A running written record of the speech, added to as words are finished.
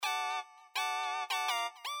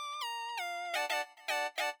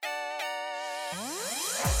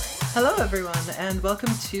Hello everyone, and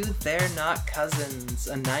welcome to They're Not Cousins,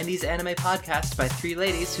 a 90s anime podcast by three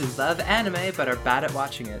ladies who love anime but are bad at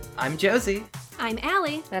watching it. I'm Josie. I'm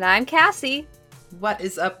Allie. And I'm Cassie. What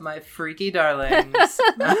is up, my freaky darlings?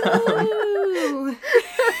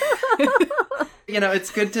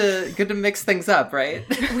 It's good to mix things up, right?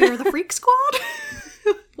 We are the Freak Squad?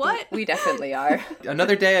 What? We definitely are.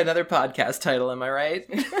 Another day, another podcast title, am I right?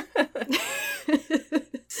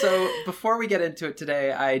 So, before we get into it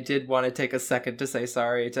today, I did want to take a second to say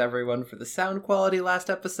sorry to everyone for the sound quality last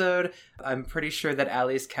episode. I'm pretty sure that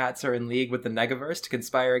Allie's cats are in league with the Negaverse to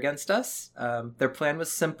conspire against us. Their plan was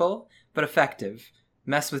simple, but effective.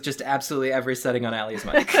 Mess with just absolutely every setting on Allie's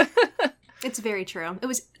mic. It's very true. It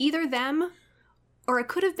was either them, or it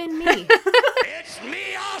could have been me. It's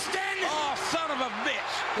me, Austin! Oh, son of a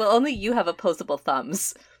bitch! Well, only you have opposable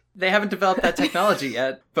thumbs. They haven't developed that technology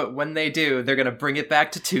yet, but when they do, they're gonna bring it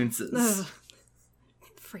back to Toonses.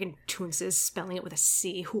 Freaking Toonses, spelling it with a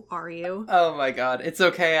C. Who are you? Oh my god. It's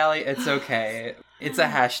okay, Allie. It's okay. It's a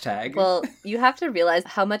hashtag. Well, you have to realize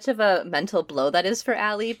how much of a mental blow that is for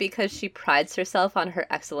Allie because she prides herself on her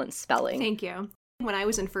excellent spelling. Thank you. When I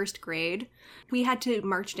was in first grade, we had to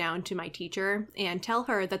march down to my teacher and tell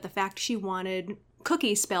her that the fact she wanted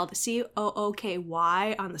cookie spelled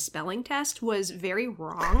C-O-O-K-Y on the spelling test was very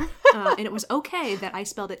wrong. And it was okay that I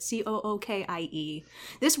spelled it C-O-O-K-I-E.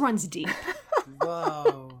 This runs deep.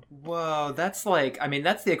 Whoa. That's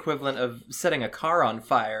that's the equivalent of setting a car on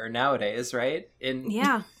fire nowadays, right?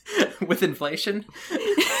 Yeah. With inflation?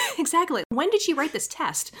 Exactly. When did she write this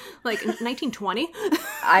test? Like 1920?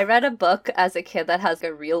 I read a book as a kid that has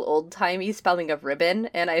a real old-timey spelling of ribbon,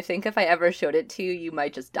 and I think if I ever showed it to you, you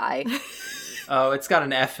might just die. Oh, it's got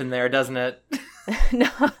an F in there, doesn't it? No.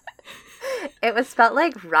 It was spelled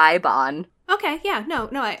like Ribon. Okay, yeah, no,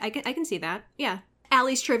 I can see that. Yeah.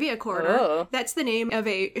 Allie's Trivia Corner. Oh. That's the name of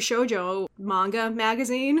a shoujo manga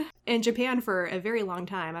magazine in Japan for a very long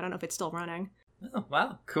time. I don't know if it's still running. Oh,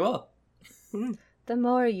 wow, cool. The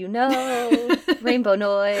more you know. Rainbow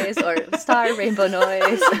noise or star rainbow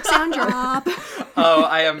noise. Sound drop. Oh,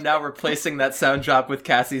 I am now replacing that sound drop with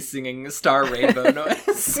Cassie singing Star Rainbow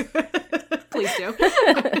Noise. Please do.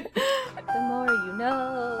 The more you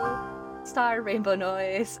know. Star rainbow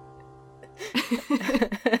noise.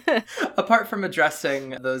 Apart from addressing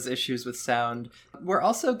those issues with sound, we're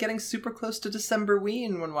also getting super close to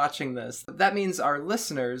Decemberween when watching this. That means our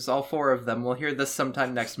listeners, all four of them, will hear this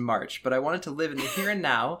sometime next March, but I wanted to live in the here and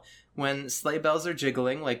now when sleigh bells are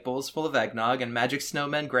jiggling like bowls full of eggnog and magic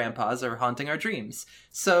snowmen grandpas are haunting our dreams.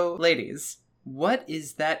 So, ladies, what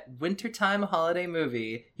is that wintertime holiday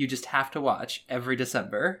movie you just have to watch every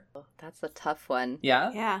December? Oh, that's a tough one.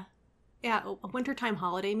 Yeah? Yeah, a wintertime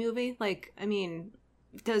holiday movie? Like, I mean,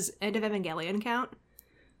 does End of Evangelion count?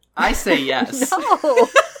 I say yes. No!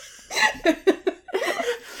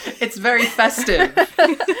 It's very festive.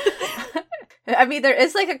 I mean, there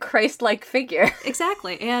is like a Christ-like figure.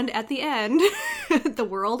 Exactly. And at the end, the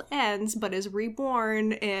world ends, but is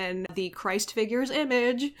reborn in the Christ figure's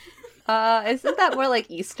image. Isn't that more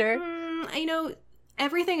like Easter?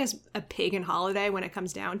 Everything is a pagan holiday when it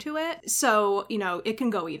comes down to it. So, it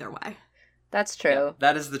can go either way. That's true. Yeah,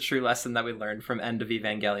 that is the true lesson that we learned from End of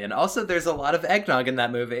Evangelion. Also, there's a lot of eggnog in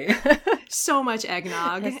that movie. So much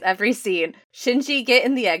eggnog. Yes, every scene. Shinji, get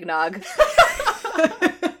in the eggnog.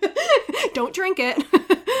 Don't drink it.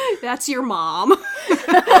 That's your mom.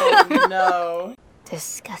 Oh, no.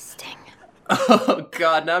 Disgusting. Oh,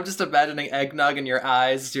 God. Now I'm just imagining eggnog in your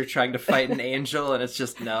eyes as you're trying to fight an angel, and it's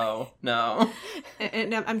just no.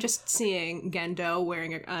 And I'm just seeing Gendo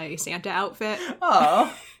wearing a Santa outfit.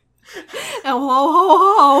 Oh. Oh, ho,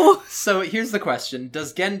 ho, ho. So here's the question.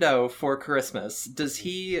 Does Gendo, for Christmas, does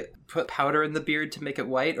he put powder in the beard to make it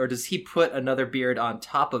white, or does he put another beard on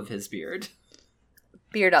top of his beard?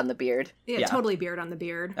 Beard on the beard. Yeah, totally beard on the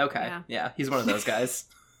beard. Okay, yeah, he's one of those guys.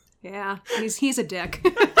 Yeah, he's a dick.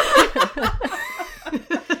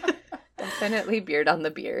 Definitely beard on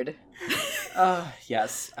the beard.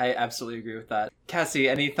 Yes, I absolutely agree with that. Cassie,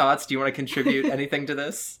 any thoughts? Do you want to contribute anything to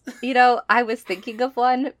this? I was thinking of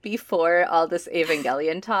one before all this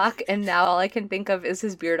Evangelion talk, and now all I can think of is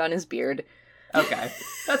his beard on his beard. Okay,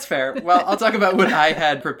 that's fair. Well, I'll talk about what I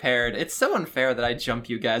had prepared. It's so unfair that I jump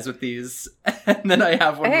you guys with these, and then I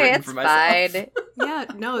have one written for myself. Fine. Yeah,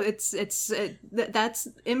 no, that's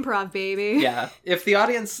improv, baby. Yeah, if the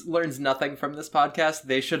audience learns nothing from this podcast,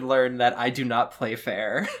 they should learn that I do not play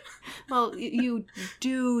fair. Well, you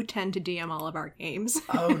do tend to DM all of our games.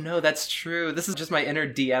 Oh no, that's true. This is just my inner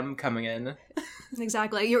DM coming in.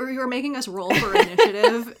 Exactly. You're making us roll for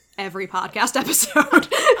initiative every podcast episode.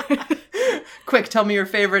 Quick, tell me your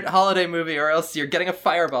favorite holiday movie or else you're getting a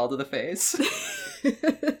fireball to the face.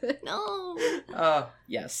 No.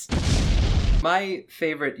 Yes. My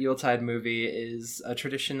favorite Yuletide movie is a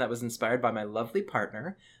tradition that was inspired by my lovely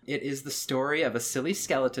partner. It is the story of a silly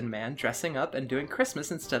skeleton man dressing up and doing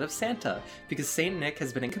Christmas instead of Santa, because Saint Nick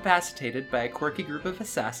has been incapacitated by a quirky group of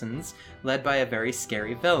assassins led by a very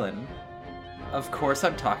scary villain. Of course,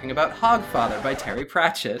 I'm talking about Hogfather by Terry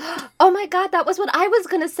Pratchett. Oh my god, that was what I was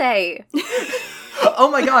gonna say. Oh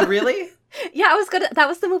my god, really? Yeah, that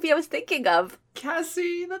was the movie I was thinking of.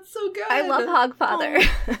 Cassie, that's so good. I love Hogfather.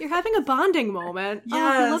 Oh, you're having a bonding moment. Yes.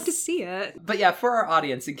 Oh, I'd love to see it. But yeah, for our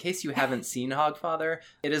audience, in case you haven't seen Hogfather,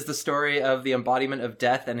 it is the story of the embodiment of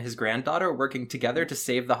death and his granddaughter working together to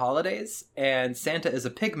save the holidays. And Santa is a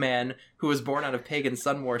pig man who was born out of pagan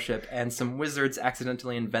sun worship, and some wizards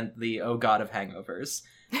accidentally invent the "Oh God" of hangovers.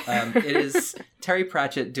 It is Terry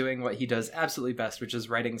Pratchett doing what he does absolutely best, which is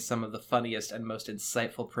writing some of the funniest and most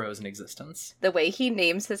insightful prose in existence. The way he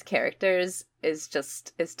names his characters is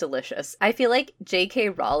delicious. I feel like J.K.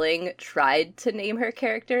 Rowling tried to name her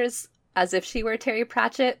characters as if she were Terry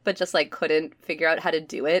Pratchett, but just like couldn't figure out how to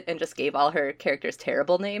do it and just gave all her characters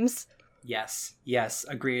terrible names. Yes,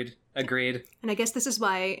 agreed. And I guess this is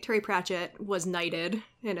why Terry Pratchett was knighted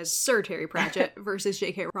and is Sir Terry Pratchett versus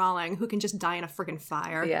J.K. Rowling, who can just die in a friggin'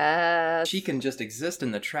 fire. Yeah. She can just exist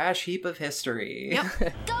in the trash heap of history.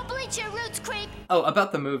 Yep. Go bleach your roots, creep! Oh,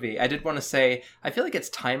 about the movie, I did want to say, I feel like it's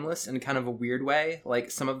timeless in kind of a weird way. Like,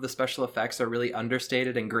 some of the special effects are really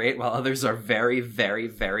understated and great, while others are very, very,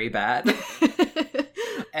 very bad.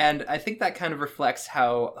 And I think that kind of reflects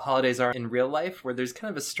how holidays are in real life, where there's kind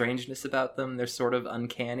of a strangeness about them. They're sort of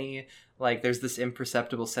uncanny. Like, there's this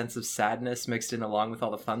imperceptible sense of sadness mixed in along with all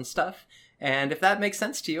the fun stuff. And if that makes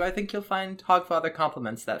sense to you, I think you'll find Hogfather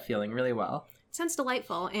complements that feeling really well. Sounds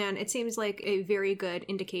delightful, and it seems like a very good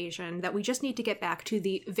indication that we just need to get back to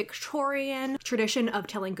the Victorian tradition of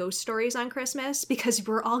telling ghost stories on Christmas, because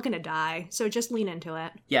we're all gonna die, so just lean into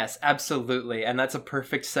it. Yes, absolutely. And that's a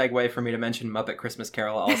perfect segue for me to mention Muppet Christmas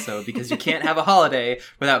Carol also, because you can't have a holiday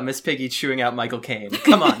without Miss Piggy chewing out Michael Caine.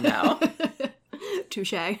 Come on now.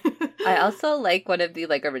 Touche. I also like one of the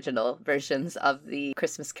original versions of the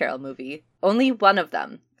Christmas Carol movie. Only one of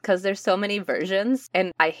them, because there's so many versions,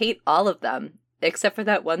 and I hate all of them, except for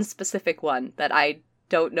that one specific one that I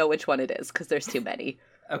don't know which one it is, because there's too many.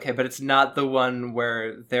 Okay, but it's not the one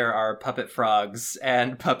where there are puppet frogs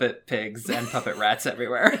and puppet pigs and puppet rats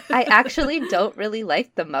everywhere. I actually don't really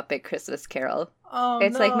like the Muppet Christmas Carol. Oh,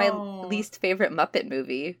 It's no. like my least favorite Muppet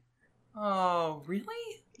movie. Oh, really?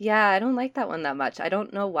 Yeah, I don't like that one that much. I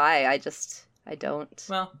don't know why. I don't.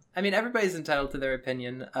 Well, I mean, everybody's entitled to their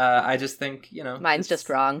opinion. I just think, Mine's just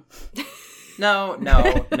wrong. No,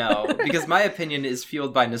 because my opinion is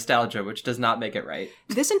fueled by nostalgia, which does not make it right.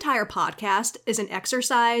 This entire podcast is an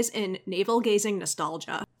exercise in navel-gazing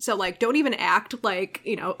nostalgia. So, don't even act like,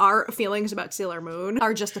 our feelings about Sailor Moon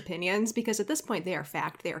are just opinions, because at this point they are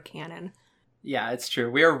fact, they are canon. Yeah, it's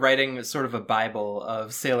true. We are writing sort of a Bible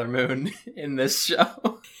of Sailor Moon in this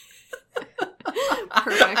show.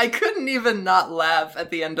 Perfect. I couldn't even not laugh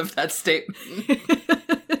at the end of that statement.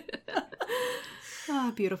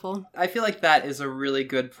 Ah, beautiful. I feel like that is a really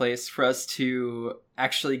good place for us to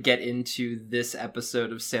actually get into this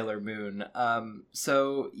episode of Sailor Moon.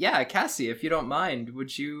 So yeah, Cassie, if you don't mind,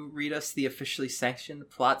 would you read us the officially sanctioned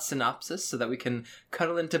plot synopsis so that we can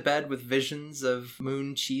cuddle into bed with visions of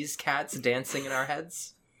moon cheese cats dancing in our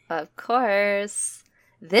heads? Of course.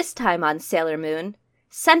 This time on Sailor Moon,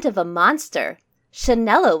 scent of a monster.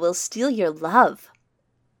 Chanella will steal your love.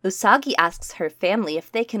 Usagi asks her family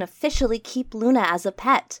if they can officially keep Luna as a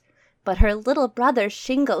pet, but her little brother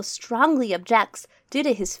Shingo strongly objects due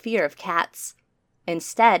to his fear of cats.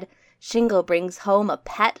 Instead, Shingo brings home a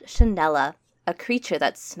pet Chanella, a creature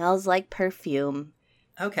that smells like perfume.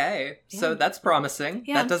 Okay, so that's promising.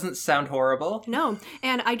 Yeah. That doesn't sound horrible. No,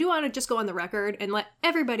 and I do want to just go on the record and let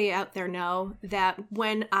everybody out there know that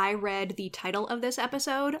when I read the title of this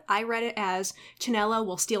episode, I read it as Chanella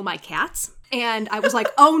will steal my cats. And I was like,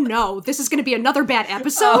 oh no, this is going to be another bad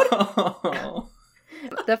episode. Oh.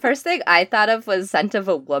 The first thing I thought of was Scent of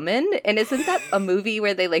a Woman, and isn't that a movie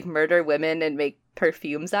where they murder women and make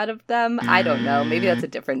perfumes out of them? I don't know. Maybe that's a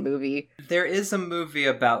different movie. There is a movie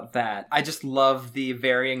about that. I just love the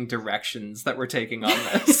varying directions that we're taking on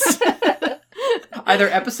this. Either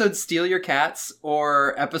episode Steal Your Cats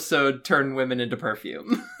or episode Turn Women into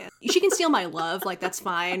Perfume. She can steal my love, that's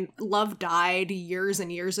fine. Love died years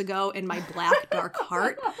and years ago in my black, dark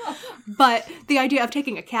heart. But the idea of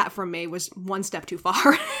taking a cat from me was one step too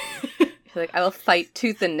far. Like, I will fight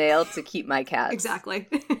tooth and nail to keep my cats. Exactly.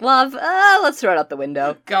 Love, let's throw it out the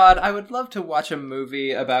window. God, I would love to watch a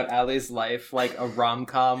movie about Allie's life, like a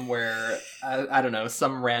rom-com where, I don't know,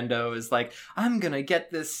 some rando is like, I'm gonna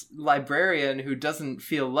get this librarian who doesn't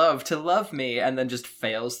feel love to love me, and then just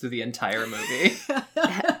fails through the entire movie.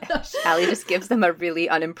 Allie just gives them a really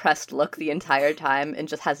unimpressed look the entire time and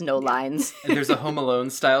just has no lines. And there's a Home Alone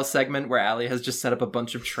style segment where Allie has just set up a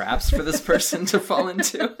bunch of traps for this person to fall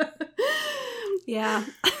into. Yeah,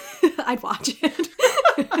 I'd watch it.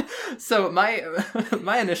 So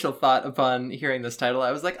my initial thought upon hearing this title,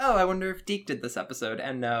 I was like, oh, I wonder if Deke did this episode.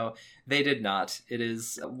 And no, they did not. It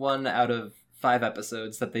is 1 out of 5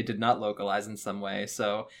 episodes that they did not localize in some way.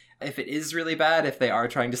 So if it is really bad, if they are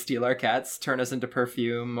trying to steal our cats, turn us into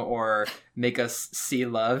perfume, or make us see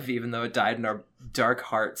love, even though it died in our dark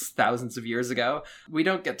hearts thousands of years ago, we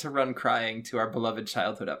don't get to run crying to our beloved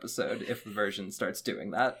childhood episode if the version starts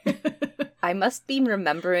doing that. I must be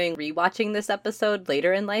remembering rewatching this episode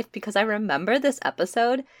later in life because I remember this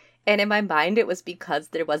episode, and in my mind it was because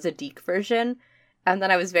there was a Deke version. And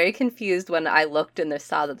then I was very confused when I looked and I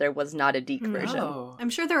saw that there was not a Deke version. No.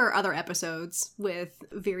 I'm sure there are other episodes with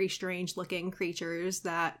very strange looking creatures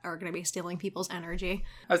that are going to be stealing people's energy.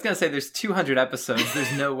 I was going to say there's 200 episodes.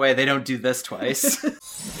 There's no way they don't do this twice.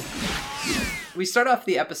 We start off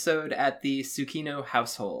the episode at the Tsukino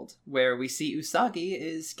household, where we see Usagi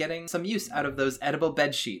is getting some use out of those edible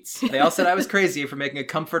bed sheets. They all said I was crazy for making a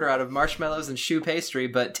comforter out of marshmallows and choux pastry,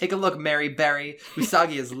 but take a look, Mary Berry.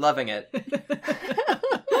 Usagi is loving it.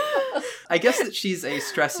 I guess that she's a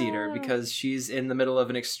stress eater because she's in the middle of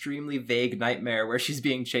an extremely vague nightmare where she's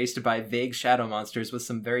being chased by vague shadow monsters with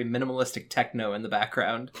some very minimalistic techno in the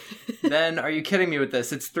background. Then, are you kidding me with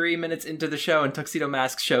this? It's 3 minutes into the show and Tuxedo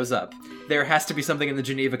Mask shows up. There has to be something in the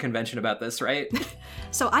Geneva Convention about this, right?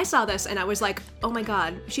 So I saw this and I was like, oh my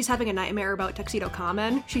god, she's having a nightmare about Tuxedo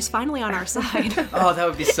Common. She's finally on our side. Oh, that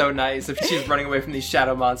would be so nice if she's running away from these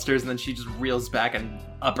shadow monsters and then she just reels back and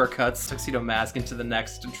uppercuts Tuxedo Mask into the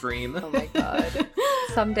next dream. Oh my god.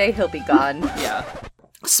 Someday he'll be gone. Yeah.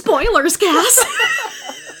 Spoilers,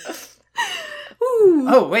 Cass! Ooh.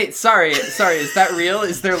 Oh, wait, sorry, is that real?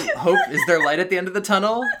 Is there hope? Is there light at the end of the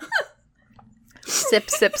tunnel? Sip,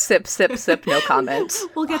 sip, sip, sip, sip, no comment.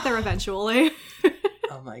 We'll get there eventually.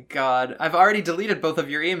 Oh my god. I've already deleted both of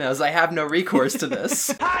your emails. I have no recourse to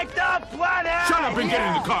this. Hide the planet! Shut up and get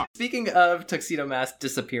in the car! Speaking of Tuxedo Mask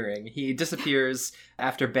disappearing, he disappears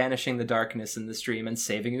after banishing the darkness in the stream and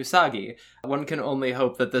saving Usagi. One can only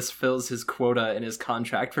hope that this fills his quota in his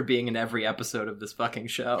contract for being in every episode of this fucking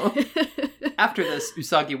show. After this,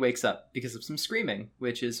 Usagi wakes up because of some screaming,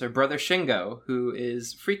 which is her brother Shingo, who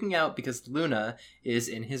is freaking out because Luna is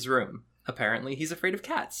in his room. Apparently, he's afraid of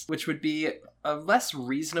cats, which would be a less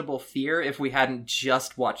reasonable fear if we hadn't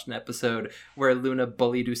just watched an episode where Luna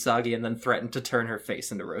bullied Usagi and then threatened to turn her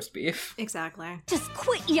face into roast beef. Exactly. Just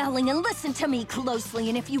quit yelling and listen to me closely,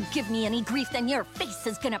 and if you give me any grief, then your face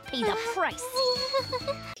is gonna pay the price.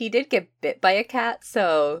 He did get bit by a cat,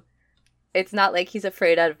 so it's not like he's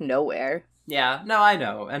afraid out of nowhere. Yeah, no, I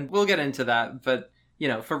know, and we'll get into that, but, you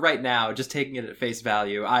know, for right now, just taking it at face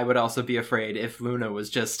value, I would also be afraid if Luna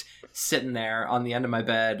was just sitting there on the end of my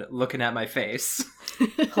bed, looking at my face.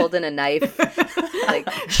 Holding a knife. Like,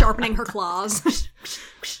 Sharpening her claws.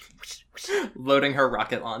 Loading her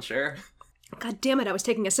rocket launcher. God damn it, I was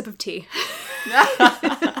taking a sip of tea.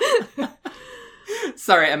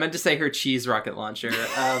 Sorry, I meant to say her cheese rocket launcher.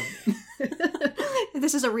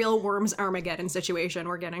 This is a real Worms Armageddon situation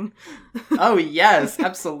we're getting. Oh, yes,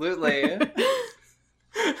 absolutely.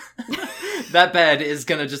 That bed is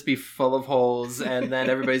gonna just be full of holes, and then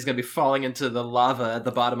everybody's gonna be falling into the lava at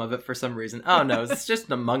the bottom of it for some reason. Oh no, it's just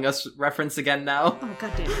an Among Us reference again now. Oh,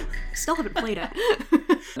 god damn it. Still haven't played it.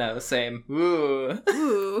 No, same. Ooh.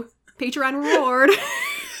 Ooh. Patreon reward.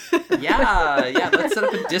 Yeah, let's set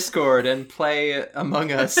up a Discord and play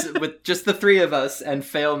Among Us with just the 3 of us and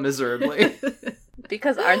fail miserably.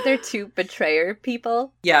 because aren't there 2 betrayer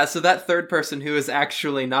people? Yeah, so that third person who is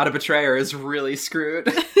actually not a betrayer is really screwed.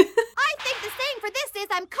 I think the saying for this is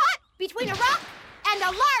I'm caught between a rock and a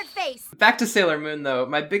lard face. Back to Sailor Moon, though,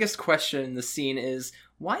 my biggest question in the scene is,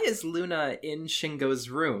 why is Luna in Shingo's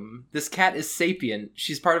room? This cat is sapient.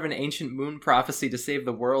 She's part of an ancient moon prophecy to save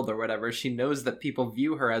the world or whatever. She knows that people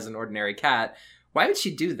view her as an ordinary cat. Why would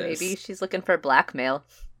she do this? Maybe she's looking for blackmail.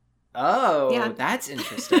 Oh, Yeah. That's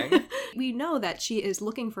interesting. We know that she is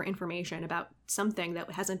looking for information about something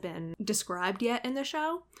that hasn't been described yet in the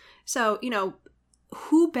show. So, you know,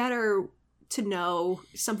 who better to know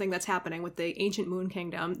something that's happening with the ancient moon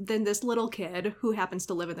kingdom than this little kid who happens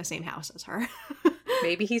to live in the same house as her?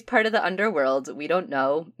 Maybe he's part of the underworld. We don't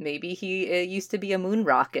know. Maybe he used to be a moon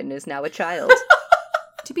rock and is now a child.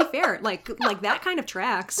 To be fair, like that kind of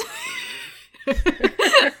tracks.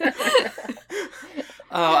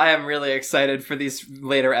 Oh, I am really excited for these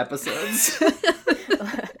later episodes.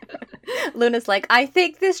 Luna's like, I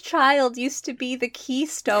think this child used to be the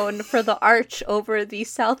keystone for the arch over the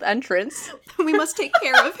south entrance. We must take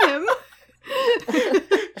care of him.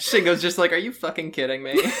 Shingo's just like, are you fucking kidding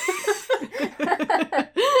me?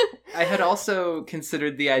 I had also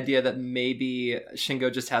considered the idea that maybe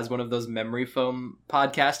Shingo just has one of those memory foam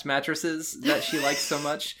podcast mattresses that she likes so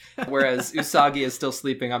much, whereas Usagi is still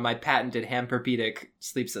sleeping on my patented Hamperpedic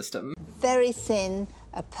sleep system. Very thin,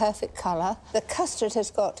 a perfect colour. The custard has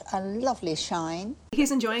got a lovely shine.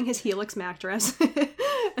 He's enjoying his Helix mattress.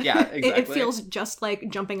 Yeah, exactly. It feels just like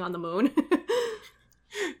jumping on the moon.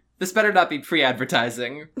 This better not be free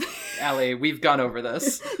advertising. Allie, we've gone over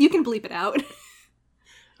this. You can bleep it out.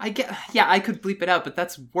 I could bleep it out, but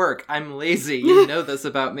that's work. I'm lazy. You know this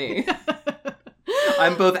about me.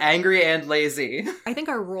 I'm both angry and lazy. I think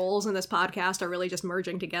our roles in this podcast are really just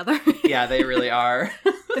merging together. Yeah, they really are.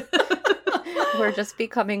 We're just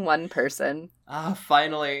becoming one person. Ah,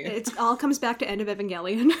 finally. It all comes back to End of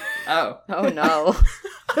Evangelion. Oh. Oh no.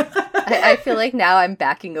 I feel like now I'm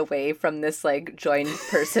backing away from this like joined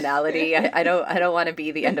personality. I don't want to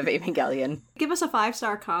be the End of Evangelion. Give us a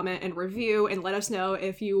 5-star comment and review and let us know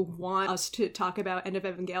if you want us to talk about End of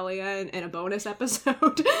Evangelion in a bonus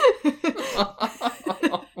episode.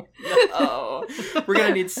 Oh, no. We're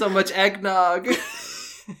gonna need so much eggnog.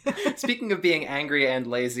 Speaking of being angry and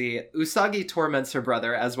lazy, Usagi torments her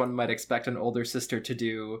brother, as one might expect an older sister to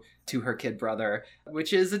do to her kid brother,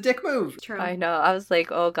 which is a dick move. True. I know. I was like,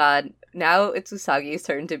 oh god, now it's Usagi's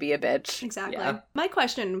turn to be a bitch. Exactly. Yeah. My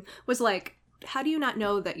question was like, how do you not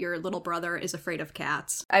know that your little brother is afraid of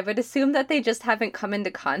cats? I would assume that they just haven't come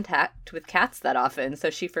into contact with cats that often, so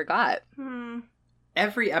she forgot.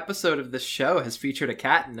 Every episode of this show has featured a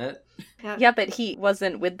cat in it. Yeah, but he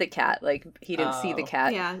wasn't with the cat. Like, he didn't see the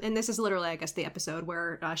cat. Yeah, and this is literally, I guess, the episode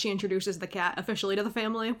where she introduces the cat officially to the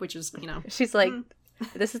family, which is, you know. She's like,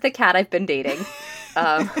 this is the cat I've been dating.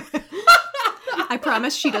 I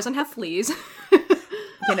promise she doesn't have fleas.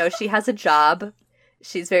 You know, she has a job.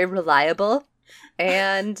 She's very reliable.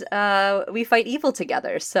 And we fight evil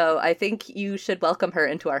together. So I think you should welcome her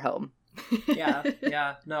into our home.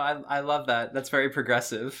 Yeah. No, I love that. That's very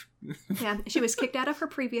progressive. Yeah, she was kicked out of her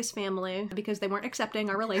previous family because they weren't accepting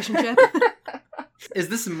our relationship. Is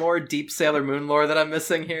this more deep Sailor Moon lore that I'm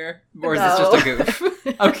missing here? Or is No. this just a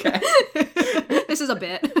goof? Okay. This is a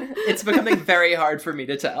bit. It's becoming very hard for me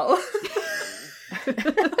to tell.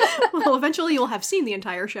 Well, eventually you'll have seen the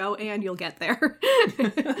entire show and you'll get there.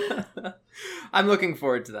 I'm looking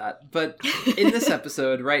forward to that. But in this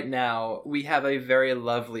episode, right now, we have a very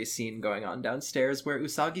lovely scene going on downstairs where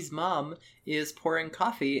Usagi's mom is pouring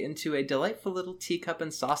coffee into a delightful little teacup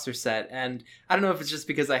and saucer set. And I don't know if it's just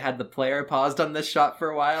because I had the player paused on this shot for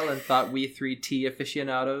a while and thought we three tea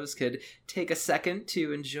aficionados could take a second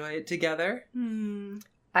to enjoy it together.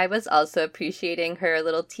 I was also appreciating her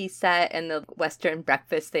little tea set and the Western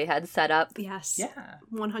breakfast they had set up. Yes. Yeah.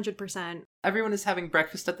 100%. Everyone is having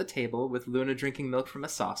breakfast at the table, with Luna drinking milk from a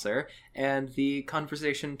saucer, and the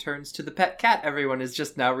conversation turns to the pet cat everyone is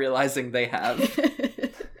just now realizing they have.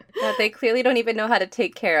 That they clearly don't even know how to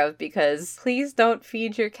take care of, because please don't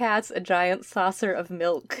feed your cats a giant saucer of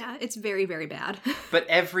milk. Yeah, it's very, very bad. But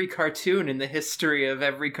every cartoon in the history of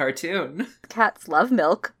every cartoon. Cats love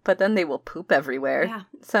milk, but then they will poop everywhere. Yeah.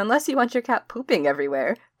 So unless you want your cat pooping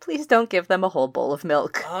everywhere, please don't give them a whole bowl of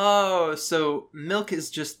milk. Oh, so milk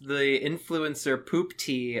is just the influencer poop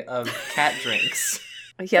tea of cat drinks.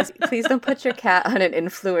 Yes, please don't put your cat on an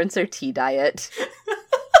influencer tea diet.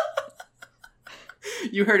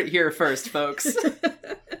 You heard it here first, folks.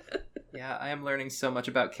 Yeah, I am learning so much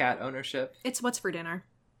about cat ownership. It's what's for dinner.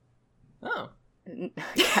 Oh.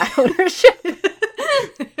 Cat ownership?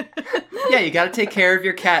 Yeah, you gotta take care of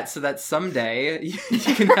your cat so that someday you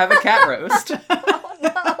can have a cat roast. Oh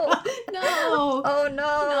no! No! Oh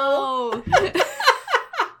no! No!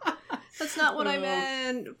 That's not what I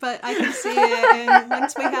meant, but I can see it, and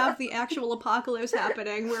once we have the actual apocalypse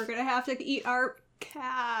happening, we're gonna have to eat our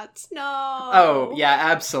cats. No! Oh, yeah,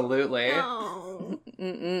 absolutely. No.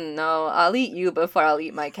 No, I'll eat you before I'll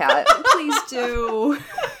eat my cat. Please do.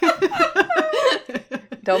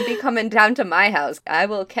 Don't be coming down to my house. I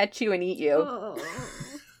will catch you and eat you. Oh.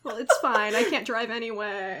 Well, it's fine. I can't drive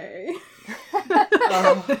anyway.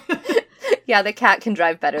 Oh. Yeah, the cat can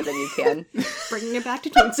drive better than you can. Bringing it back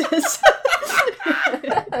to Toonses.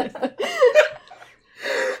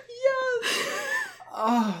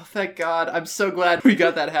 Oh, thank God. I'm so glad we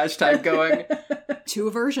got that hashtag going.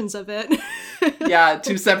 2 versions of it. Yeah,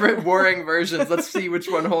 2 separate warring versions. Let's see which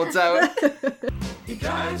one holds out. He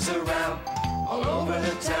drives around all over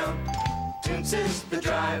the town. Toons is the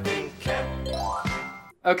driving cat.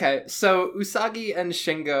 Okay, so Usagi and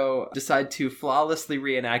Shingo decide to flawlessly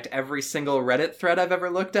reenact every single Reddit thread I've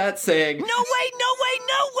ever looked at, saying, No way, no way,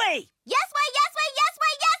 no way! Yes way, yes way, yes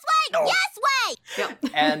way, yes way, yes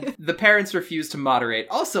way! and the parents refuse to moderate,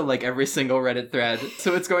 also like every single Reddit thread.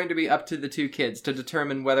 So it's going to be up to the 2 kids to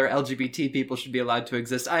determine whether LGBT people should be allowed to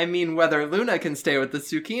exist. I mean, whether Luna can stay with the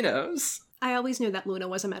Tsukinos. I always knew that Luna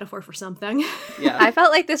was a metaphor for something. Yeah. I felt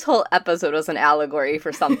like this whole episode was an allegory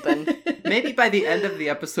for something. Maybe by the end of the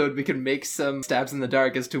episode we can make some stabs in the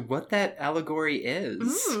dark as to what that allegory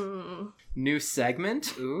is. New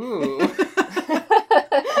segment? Ooh.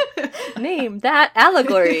 Name that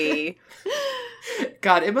allegory.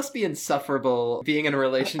 God, it must be insufferable being in a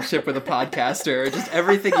relationship with a podcaster. Just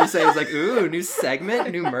everything you say is like, ooh, new segment,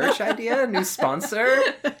 new merch idea, new sponsor.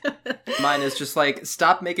 Mine is just like,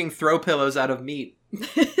 stop making throw pillows out of meat.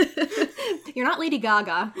 You're not Lady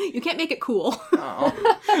Gaga. You can't make it cool. Oh.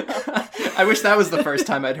 I wish that was the first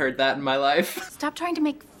time I'd heard that in my life. Stop trying to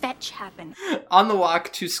make fetch happen. On the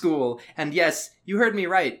walk to school, and yes, you heard me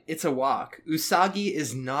right, it's a walk. Usagi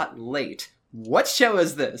is not late. What show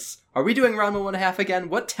is this? Are we doing Ranma 1/2 again?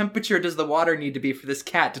 What temperature does the water need to be for this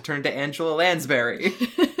cat to turn to Angela Lansbury?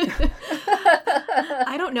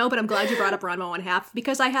 I don't know, but I'm glad you brought up Ranma 1/2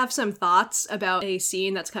 because I have some thoughts about a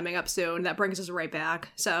scene that's coming up soon that brings us right back.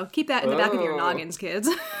 So keep that in the back of your noggins, kids.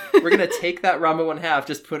 We're gonna take that Ranma 1/2,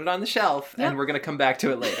 just put it on the shelf, and we're gonna come back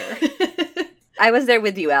to it later. I was there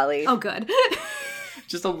with you, Allie. Oh, good.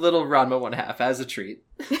 Just a little Ranma 1/2 as a treat.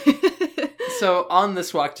 So on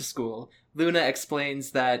this walk to school, Luna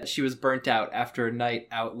explains that she was burnt out after a night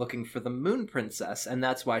out looking for the Moon Princess, and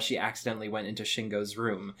that's why she accidentally went into Shingo's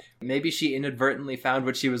room. Maybe she inadvertently found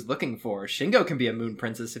what she was looking for. Shingo can be a Moon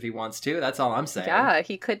Princess if he wants to, that's all I'm saying. Yeah,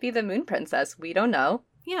 he could be the Moon Princess. We don't know.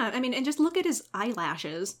 Yeah, I mean, and just look at his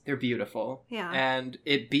eyelashes. They're beautiful. Yeah. And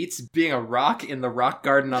it beats being a rock in the rock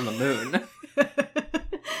garden on the moon.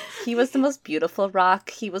 He was the most beautiful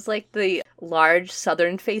rock. He was like the large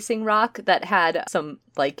southern-facing rock that had some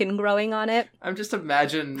lichen growing on it. I'm just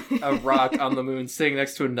imagine a rock on the moon sitting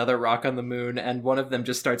next to another rock on the moon, and one of them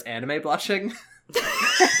just starts anime blushing.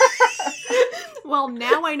 Well,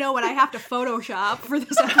 now I know what I have to Photoshop for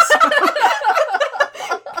this episode.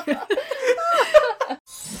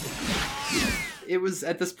 It was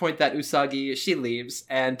at this point that Usagi, she leaves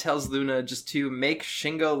and tells Luna just to make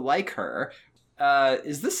Shingo like her.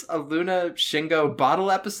 Is this a Luna Shingo bottle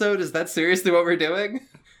episode? Is that seriously what we're doing?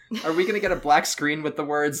 Are we gonna get a black screen with the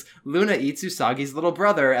words, Luna eats Usagi's little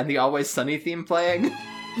brother, and the Always Sunny theme playing?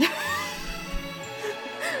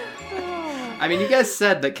 I mean, you guys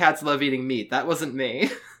said that cats love eating meat. That wasn't me.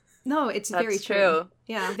 No, it's That's very true.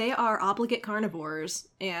 Yeah, they are obligate carnivores,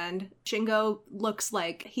 and Shingo looks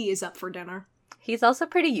like he is up for dinner. He's also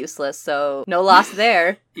pretty useless, so no loss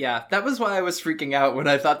there. Yeah, that was why I was freaking out when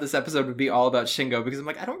I thought this episode would be all about Shingo, because I'm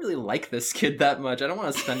like, I don't really like this kid that much. I don't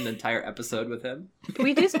want to spend an entire episode with him.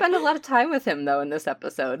 We do spend a lot of time with him, though, in this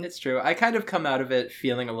episode. It's true. I kind of come out of it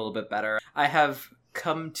feeling a little bit better. I have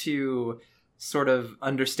come to sort of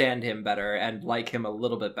understand him better and like him a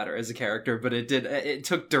little bit better as a character, but it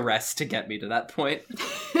took duress to get me to that point.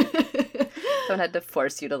 Someone had to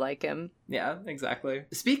force you to like him. Yeah, exactly.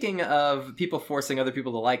 Speaking of people forcing other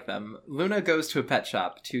people to like them, Luna goes to a pet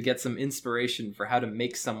shop to get some inspiration for how to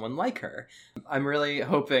make someone like her. I'm really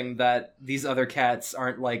hoping that these other cats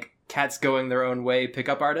aren't like cats going their own way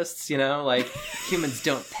pickup artists, you know? Like, humans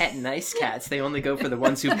don't pet nice cats. They only go for the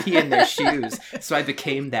ones who pee in their shoes. So I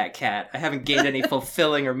became that cat. I haven't gained any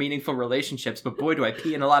fulfilling or meaningful relationships, but boy, do I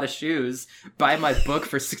pee in a lot of shoes. Buy my book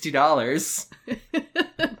for $60.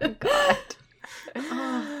 God.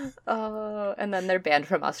 Oh, and then they're banned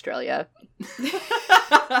from Australia.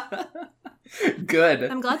 Good.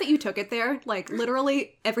 I'm glad that you took it there. Like,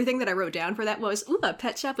 literally, everything that I wrote down for that was, ooh, a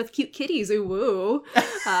pet shop with cute kitties, ooh, woo.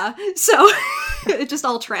 So, it just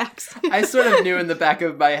all tracks. I sort of knew in the back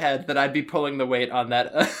of my head that I'd be pulling the weight on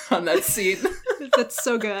that scene. That's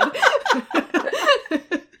so good.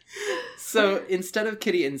 So, instead of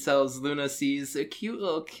kitty incels, Luna sees a cute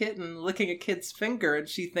little kitten licking a kid's finger, and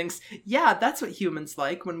she thinks, yeah, that's what humans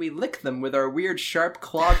like when we lick them with our weird, sharp,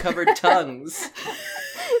 claw-covered tongues.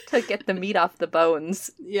 To get the meat off the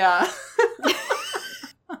bones. Yeah.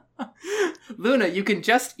 Luna, you can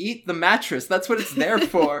just eat the mattress. That's what it's there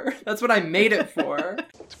for. That's what I made it for.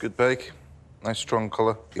 It's a good bake. Nice strong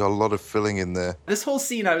colour. You got a lot of filling in there. This whole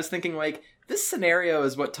scene, I was thinking, like, This scenario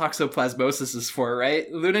is what toxoplasmosis is for,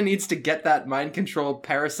 right? Luna needs to get that mind control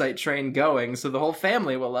parasite train going so the whole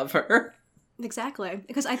family will love her. Exactly.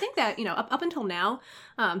 Because I think that, up until now,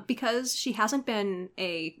 because she hasn't been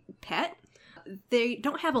a pet, they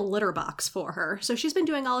don't have a litter box for her. So she's been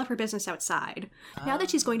doing all of her business outside. Now that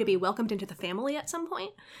she's going to be welcomed into the family at some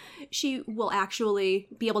point, she will actually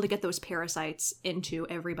be able to get those parasites into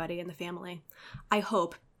everybody in the family. I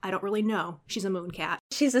hope. I don't really know. She's a moon cat.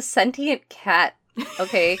 She's a sentient cat.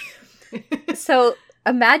 Okay. So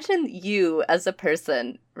imagine you as a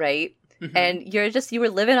person, right? Mm-hmm. And you were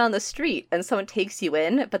living on the street and someone takes you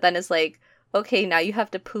in, but then is like, okay, now you have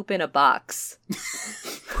to poop in a box.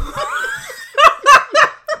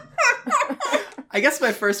 I guess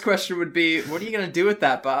my first question would be, what are you going to do with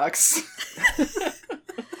that box?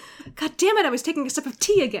 God damn it, I was taking a sip of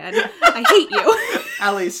tea again. I hate you.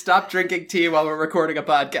 Allie, stop drinking tea while we're recording a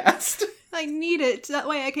podcast. I need it. That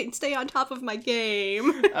way I can stay on top of my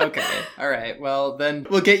game. Okay. All right. Well, then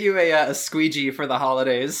we'll get you a squeegee for the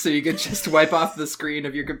holidays so you can just wipe off the screen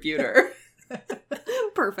of your computer.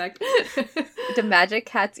 Perfect. Do magic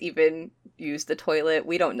cats even use the toilet?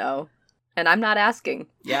 We don't know. And I'm not asking.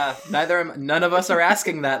 Yeah, none of us are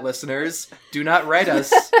asking that, listeners. Do not write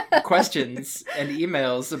us questions and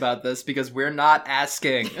emails about this because we're not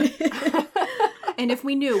asking. And if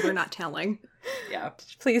we knew, we're not telling. Yeah.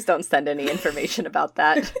 Please don't send any information about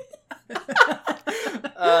that.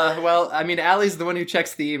 Well, I mean, Allie's the one who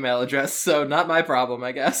checks the email address, so not my problem,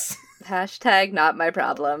 I guess. Hashtag not my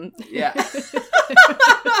problem. Yeah.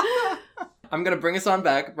 I'm gonna bring us on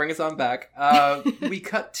back. We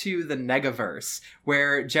cut to the Negaverse,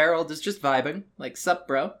 where Gerald is just vibing, like, sup,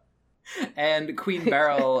 bro? And Queen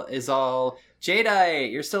Beryl is all,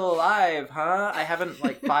 Jadeite, you're still alive, huh? I haven't,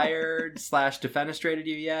 fired / defenestrated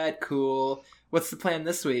you yet. Cool. What's the plan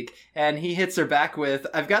this week? And he hits her back with,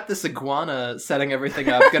 I've got this iguana setting everything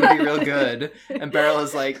up, gonna be real good. And Beryl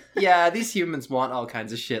is like, yeah, these humans want all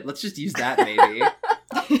kinds of shit. Let's just use that, maybe.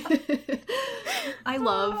 I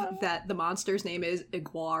love that the monster's name is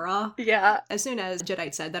Iguara. Yeah. As soon as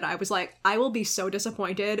Jadeite said that, I was like, I will be so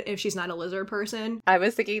disappointed if she's not a lizard person. I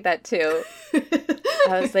was thinking that too.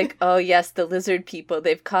 I was like, oh yes, the lizard people,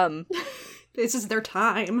 they've come. This is their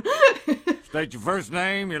time. State your first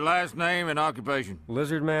name, your last name, and occupation.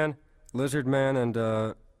 Lizard Man,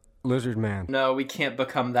 and, Lizard Man. No, we can't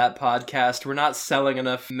become that podcast. We're not selling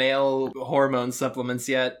enough male hormone supplements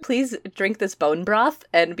yet. Please drink this bone broth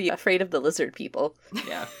and be afraid of the lizard people.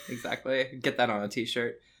 Yeah, exactly. Get that on a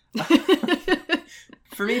t-shirt.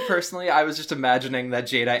 For me personally, I was just imagining that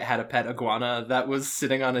Jadeite had a pet iguana that was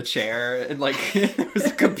sitting on a chair and there was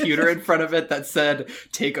a computer in front of it that said,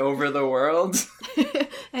 take over the world.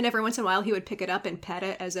 And every once in a while he would pick it up and pet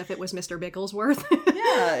it as if it was Mr. Bigglesworth.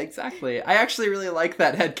 Yeah, exactly. I actually really like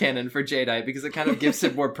that headcanon for Jadeite because it kind of gives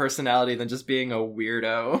it more personality than just being a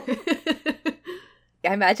weirdo.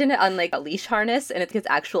 I imagine it on a leash harness and it's his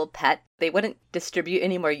actual pet. They wouldn't distribute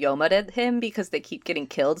any more Yoma to him because they keep getting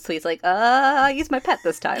killed. So he's like, I use my pet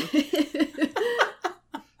this time.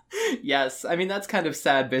 Yes, I mean, that's kind of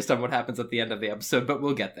sad based on what happens at the end of the episode, but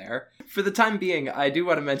we'll get there. For the time being, I do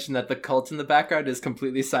want to mention that the cult in the background is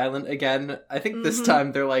completely silent again. I think this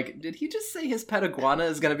time they're like, did he just say his pet iguana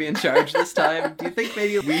is going to be in charge this time? Do you think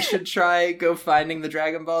maybe we should try go finding the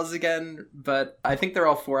Dragon Balls again? But I think they're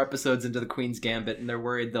all 4 episodes into the Queen's Gambit, and they're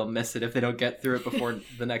worried they'll miss it if they don't get through it before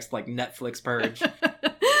the next, Netflix purge.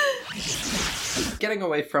 Getting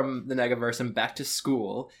away from the Negaverse and back to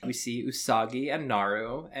school, we see Usagi and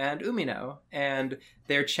Naru and Umino, and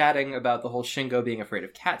they're chatting about the whole Shingo being afraid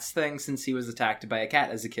of cats thing since he was attacked by a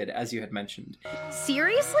cat as a kid, as you had mentioned.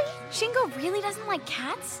 Seriously? Shingo really doesn't like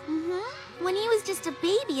cats? Mm-hmm. When he was just a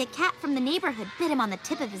baby, a cat from the neighborhood bit him on the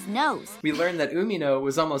tip of his nose. We learned that Umino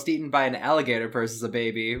was almost eaten by an alligator purse as a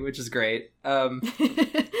baby, which is great.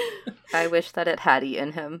 I wish that it had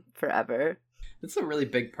eaten him forever. It's a really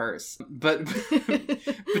big purse. But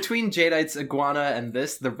between Jadeite's iguana and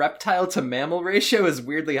this, the reptile to mammal ratio is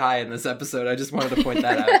weirdly high in this episode. I just wanted to point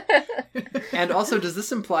that out. And also, does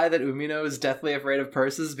this imply that Umino is deathly afraid of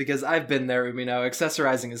purses? Because I've been there, Umino.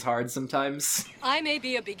 Accessorizing is hard sometimes. I may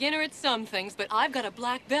be a beginner at some things, but I've got a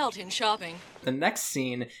black belt in shopping. The next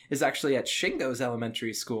scene is actually at Shingo's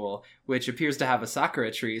elementary school, which appears to have a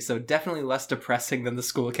sakura tree, so definitely less depressing than the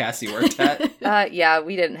school Cassie worked at. Yeah,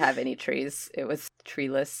 we didn't have any trees. It was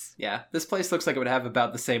treeless. Yeah, this place looks like it would have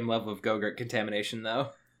about the same level of Go-Gurt contamination, though.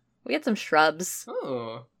 We had some shrubs.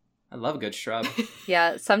 Oh, I love a good shrub.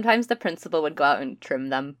 Yeah, sometimes the principal would go out and trim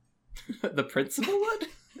them. The principal would?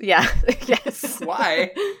 Yeah, yes.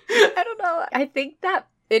 Why? I don't know. I think that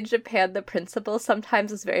in Japan, the principal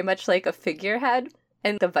sometimes is very much like a figurehead.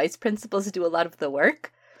 and the vice principals do a lot of the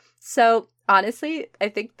work. So honestly, I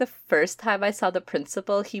think the first time I saw the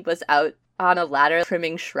principal, he was out on a ladder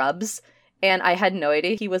trimming shrubs, and I had no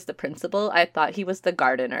idea he was the principal. I thought he was the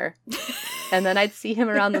gardener. And then I'd see him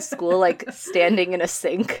around the school, like, standing in a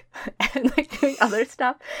sink and, like, doing other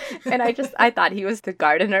stuff. And I thought he was the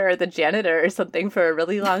gardener or the janitor or something for a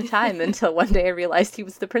really long time until one day I realized he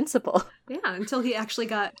was the principal. Yeah, until he actually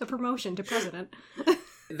got a promotion to president.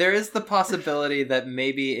 There is the possibility that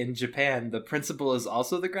maybe in Japan, the principal is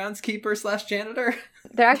also the groundskeeper / janitor.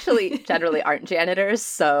 There actually generally aren't janitors,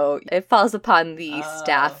 so it falls upon the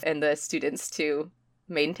staff and the students to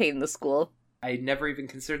maintain the school. I never even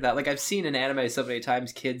considered that. Like, I've seen in anime so many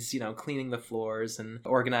times kids, cleaning the floors and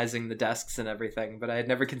organizing the desks and everything, but I had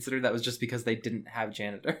never considered that was just because they didn't have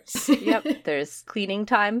janitors. Yep, there's cleaning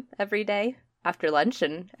time every day after lunch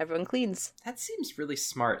and everyone cleans. That seems really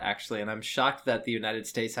smart, actually, and I'm shocked that the United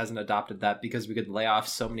States hasn't adopted that because we could lay off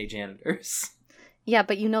so many janitors. Yeah,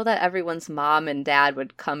 but you know that everyone's mom and dad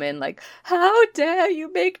would come in like, how dare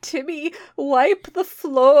you make Timmy wipe the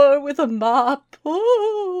floor with a mop?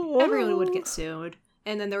 Oh. Everyone would get sued,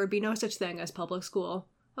 and then there would be no such thing as public school.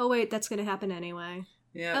 Oh wait, that's going to happen anyway.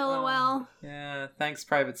 Yeah. LOL. Yeah, thanks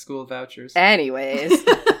private school vouchers. Anyways.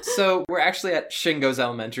 So we're actually at Shingo's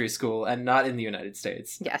elementary school and not in the United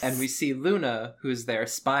States. Yes. And we see Luna, who's there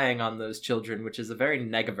spying on those children, which is a very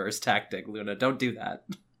Negaverse tactic. Luna, don't do that.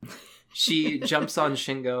 She jumps on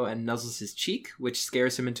Shingo and nuzzles his cheek, which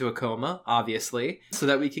scares him into a coma, obviously, so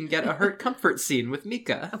that we can get a hurt comfort scene with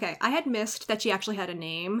Mika. Okay, I had missed that she actually had a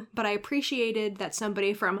name, but I appreciated that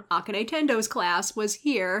somebody from Akane Tendo's class was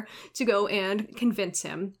here to go and convince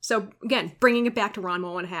him. So, again, bringing it back to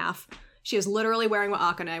Ranma 1/2. She is literally wearing what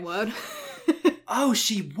Akane would. Oh,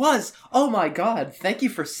 she was! Oh my god, thank you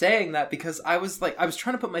for saying that, because I was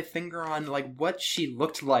trying to put my finger on, what she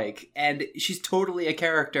looked like, and she's totally a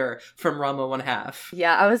character from Ranma 1/2.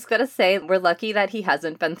 Yeah, I was gonna say, we're lucky that he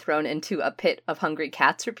hasn't been thrown into a pit of hungry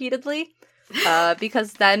cats repeatedly,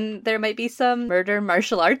 because then there might be some murder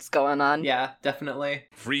martial arts going on. Yeah, definitely.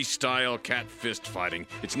 Freestyle cat fist fighting.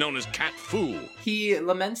 It's known as cat fu. He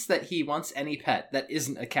laments that he wants any pet that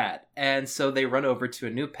isn't a cat, and so they run over to a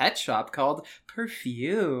new pet shop called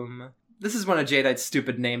Perfume. This is one of Jadeite's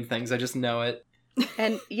stupid name things, I just know it.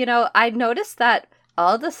 And, I noticed that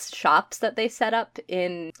all the shops that they set up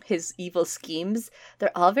in his evil schemes,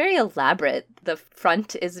 they're all very elaborate. The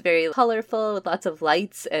front is very colorful with lots of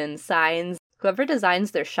lights and signs. Whoever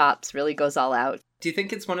designs their shops really goes all out. Do you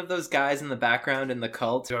think it's one of those guys in the background in the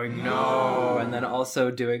cult going, no, and then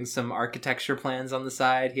also doing some architecture plans on the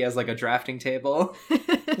side? He has a drafting table.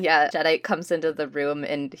 Yeah, Jadeite comes into the room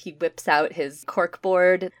and he whips out his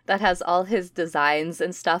corkboard that has all his designs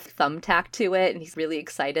and stuff thumbtacked to it, and he's really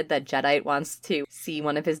excited that Jadeite wants to see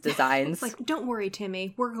one of his designs. Don't worry,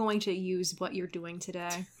 Timmy. We're going to use what you're doing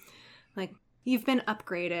today. You've been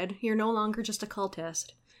upgraded. You're no longer just a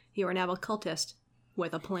cultist. You are now a cultist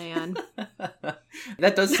with a plan.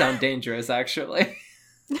 That does sound dangerous, actually.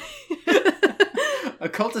 A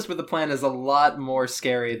cultist with a plan is a lot more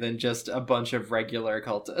scary than just a bunch of regular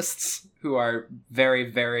cultists who are very,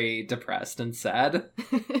 very depressed and sad.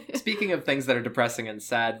 Speaking of things that are depressing and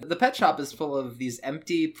sad, the pet shop is full of these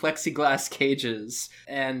empty plexiglass cages,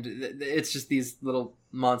 and it's just these little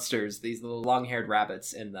monsters, these little long-haired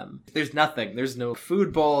rabbits in them. There's nothing. There's no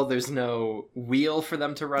food bowl, there's no wheel for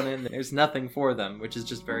them to run in, there's nothing for them, which is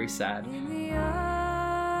just very sad.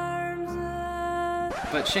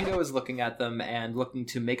 But Shingo is looking at them and looking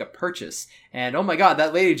to make a purchase, and oh my god,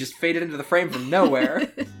 that lady just faded into the frame from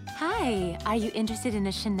nowhere. Hi, are you interested in a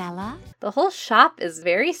Chanela? The whole shop is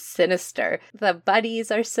very sinister. The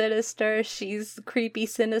buddies are sinister, she's creepy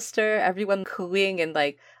sinister, everyone cooing and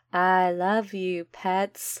I love you,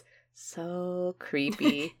 pets. So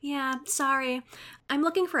creepy. Yeah, sorry. I'm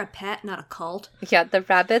looking for a pet, not a cult. Yeah, the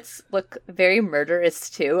rabbits look very murderous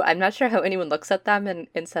too. I'm not sure how anyone looks at them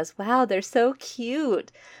and says, wow, they're so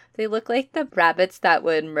cute. They look like the rabbits that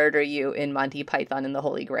would murder you in Monty Python and the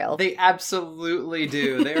Holy Grail. They absolutely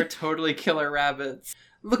do. They are totally killer rabbits.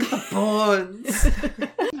 Look at the bones.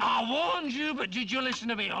 I warned you, but did you listen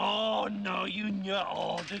to me? Oh, no, you knew it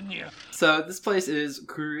all, didn't you? So this place is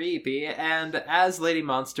creepy, and as Lady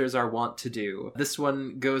Monsters are wont to do, this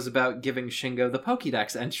one goes about giving Shingo the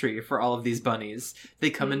Pokédex entry for all of these bunnies.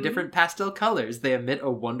 They come in different pastel colors, they emit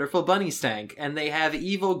a wonderful bunny stank, and they have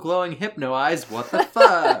evil glowing hypno eyes. What the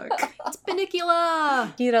fuck? It's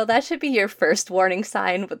Bunnicula! That should be your first warning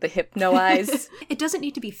sign with the hypno eyes. It doesn't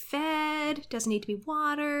need to be fed. fed, doesn't need to be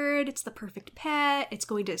watered, it's the perfect pet, it's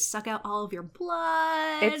going to suck out all of your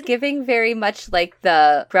blood. It's giving very much like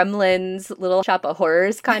the Gremlins Little Shop of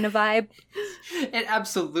Horrors kind of vibe. It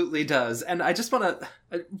absolutely does. And I just want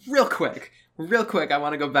to, real quick, I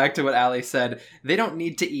want to go back to what Allie said. They don't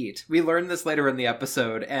need to eat. We learned this later in the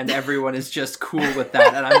episode, and everyone is just cool with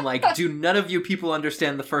that. And I'm like, do none of you people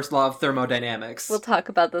understand the first law of thermodynamics? We'll talk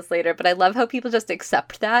about this later, but I love how people just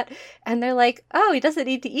accept that. And they're like, oh, he doesn't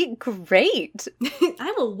need to eat. Great.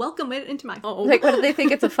 I will welcome it into my home. Like, what do they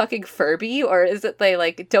think? It's a fucking Furby? Or is it they,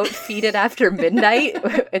 like, don't feed it after midnight?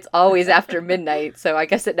 It's always after midnight, so I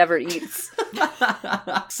guess it never eats.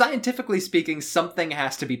 Scientifically speaking, something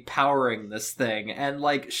has to be powering this thing. And,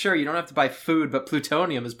 like, sure, you don't have to buy food, but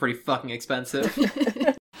plutonium is pretty fucking expensive.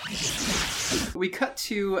 We cut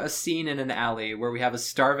to a scene in an alley where we have a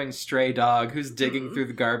starving stray dog who's digging through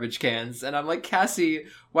the garbage cans. And I'm like, Cassie,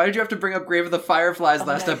 why did you have to bring up Grave of the Fireflies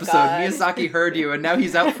last episode? God. Miyazaki heard you, and now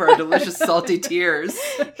he's out for our delicious salty tears.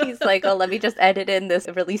 He's like, oh, let me just edit in this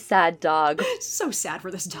really sad dog. So sad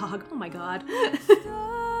for this dog. Oh my god.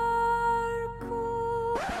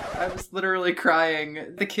 I was literally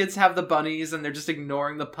crying. The kids have the bunnies and they're just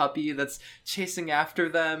ignoring the puppy that's chasing after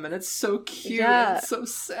them, and it's so cute. Yeah. And it's so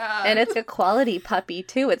sad. And it's a quality puppy,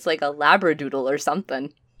 too. It's like a Labradoodle or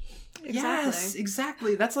something. Yes,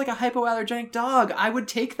 exactly. That's like a hypoallergenic dog. I would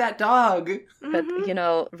take that dog. But, you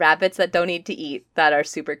know, rabbits that don't need to eat that are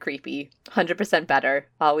super creepy. 100% better.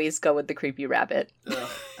 Always go with the creepy rabbit. Ugh.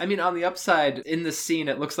 I mean, on the upside, in this scene,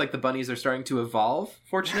 it looks like the bunnies are starting to evolve,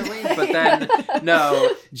 fortunately. But then,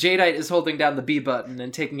 no, Jadeite is holding down the B button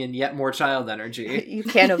and taking in yet more child energy. You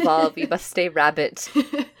can't evolve. You must stay rabbit.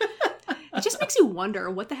 It just makes you wonder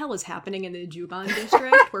what the hell is happening in the Juban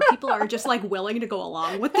district where people are just like willing to go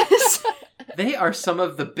along with this. They are some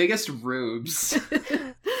of the biggest rubes.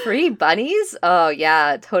 Free bunnies? Oh,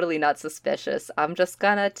 yeah, totally not suspicious. I'm just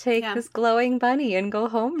gonna take this glowing bunny and go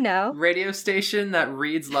home now. Radio station that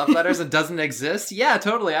reads love letters and doesn't exist? Yeah,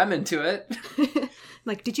 totally, I'm into it.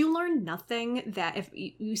 Like, did you learn nothing that if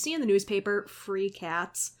you see in the newspaper free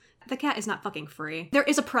cats, the cat is not fucking free. There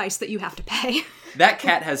is a price that you have to pay. That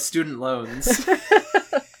cat has student loans.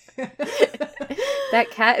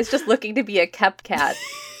 That cat is just looking to be a kept cat.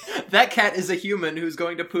 That cat is a human who's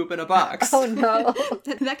going to poop in a box. Oh no.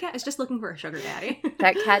 That cat is just looking for a sugar daddy.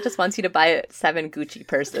 That cat just wants you to buy 7 Gucci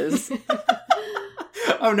purses.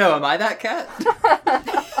 Oh no, am I that cat?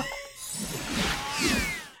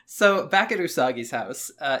 So, back at Usagi's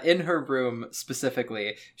house, in her room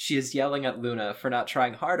specifically, she is yelling at Luna for not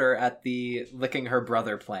trying harder at the licking her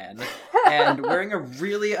brother plan. And wearing a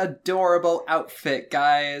really adorable outfit,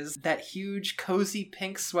 guys. That huge, cozy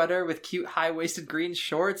pink sweater with cute high-waisted green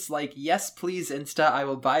shorts. Like, yes, please, Insta, I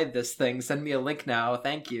will buy this thing. Send me a link now.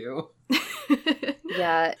 Thank you.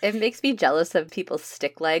 Yeah, it makes me jealous of people's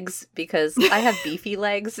stick legs because I have beefy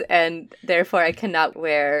legs and therefore I cannot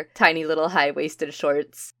wear tiny little high-waisted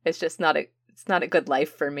shorts. It's just not a good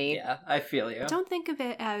life for me. Yeah, I feel you. Don't think of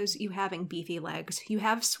it as you having beefy legs. You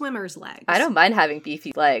have swimmer's legs. I don't mind having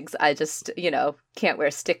beefy legs. I just, can't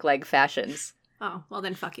wear stick leg fashions. Oh, well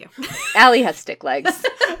then fuck you. Allie has stick legs.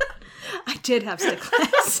 I did have stick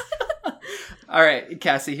legs. All right,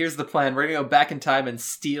 Cassie, here's the plan. We're going to go back in time and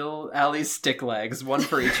steal Allie's stick legs, one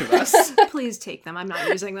for each of us. Please take them. I'm not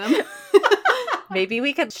using them. Maybe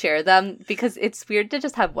we could share them because it's weird to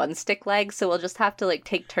just have one stick leg, so we'll just have to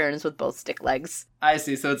take turns with both stick legs. I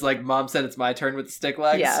see. So it's like Mom said it's my turn with the stick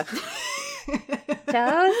legs? Yeah.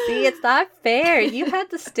 Josie, it's not fair. You had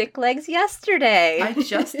the stick legs yesterday. I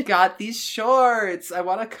just got these shorts. I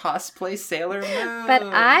want to cosplay Sailor Moon. But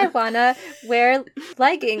I want to wear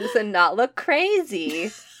leggings and not look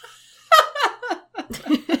crazy.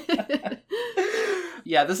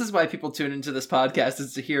 Yeah, this is why people tune into this podcast,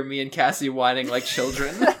 is to hear me and Cassie whining like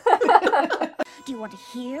children. Do you want to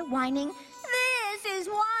hear whining? This is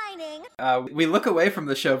whining. We look away from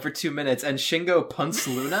the show for 2 minutes and Shingo punts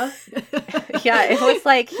Luna. Yeah, it was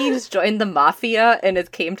like he's joined the mafia and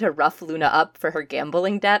it came to rough Luna up for her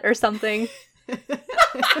gambling debt or something.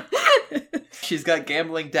 She's got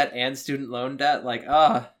gambling debt and student loan debt. Like,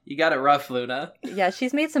 you got it rough, Luna. Yeah,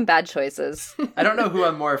 she's made some bad choices. I don't know who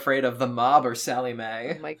I'm more afraid of, the mob or Sally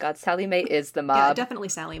Mae. Oh my god, Sally Mae is the mob. Yeah, definitely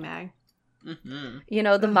Sally Mae.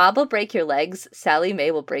 Mm-hmm. The mob will break your legs, Sally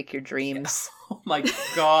Mae will break your dreams. Oh my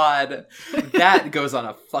god. That goes on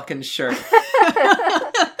a fucking shirt.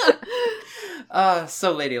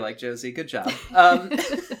 So ladylike, Josie. Good job.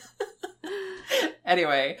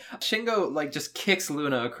 Anyway, Shingo, like, just kicks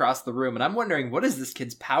Luna across the room, and I'm wondering, what is this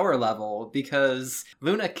kid's power level? Because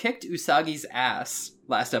Luna kicked Usagi's ass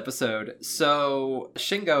last episode, so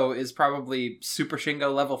Shingo is probably Super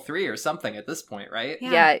Shingo level 3 or something at this point, right?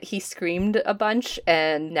 Yeah, he screamed a bunch,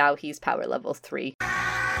 and now he's power level 3.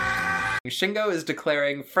 Shingo is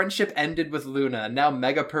declaring, friendship ended with Luna, now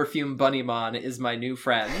Mega Perfume Bunnymon is my new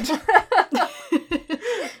friend.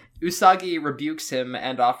 Usagi rebukes him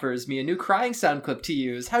and offers me a new crying sound clip to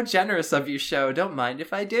use. How generous of you, Sho. Don't mind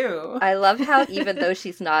if I do. I love how even though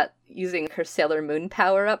she's not using her Sailor Moon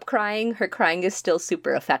power-up crying, her crying is still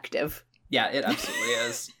super effective. Yeah, it absolutely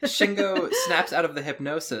is. Shingo snaps out of the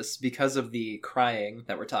hypnosis because of the crying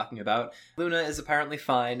that we're talking about. Luna is apparently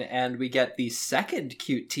fine, and we get the second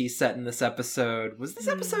cute tea set in this episode. Was this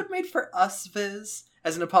episode made for us, Viz?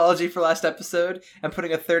 As an apology for last episode, and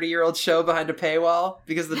putting a 30-year-old show behind a paywall?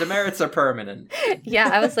 Because the demerits are permanent. Yeah,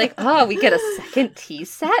 I was like, oh, we get a second tea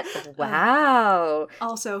set? Wow.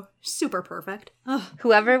 Also, super perfect. Ugh.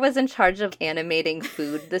 Whoever was in charge of animating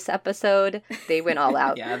food this episode, they went all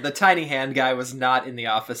out. Yeah, the tiny hand guy was not in the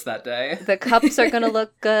office that day. The cups are gonna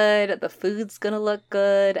look good, the food's gonna look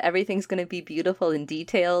good, everything's gonna be beautiful and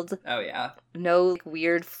detailed. Oh, yeah. No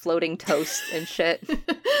weird floating toast and shit.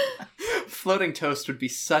 Floating Toast would be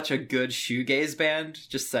such a good shoegaze band,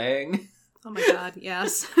 just saying. Oh my god,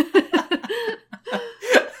 yes.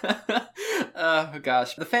 Oh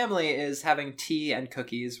gosh. The family is having tea and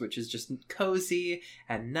cookies, which is just cozy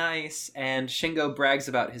and nice, and Shingo brags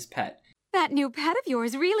about his pet. That new pet of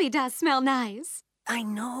yours really does smell nice. I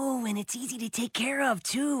know, and it's easy to take care of,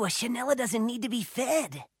 too. A Shanella doesn't need to be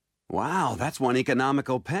fed. Wow, that's one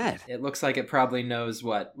economical pet. It looks like it probably knows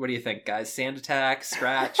what. What do you think, guys? Sand attack?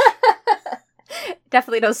 Scratch?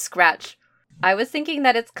 Definitely no scratch. I was thinking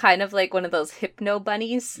that it's kind of like one of those hypno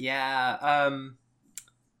bunnies. Yeah,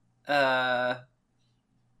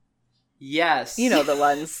 yes. You know the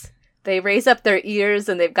ones. They raise up their ears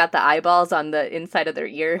and they've got the eyeballs on the inside of their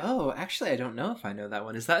ear. Oh, actually, I don't know if I know that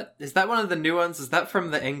one. Is that one of the new ones? Is that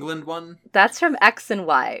from the England one? That's from X and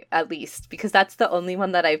Y, at least, because that's the only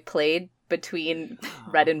one that I've played between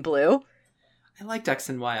Red and Blue. I liked X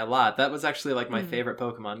and Y a lot. That was actually like my favorite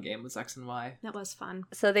Pokemon game was X and Y. That was fun.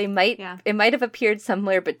 So it might have appeared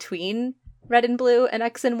somewhere between Red and Blue and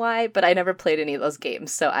X and Y, but I never played any of those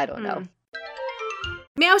games, so I don't know.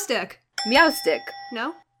 Meowstick! Meowstick.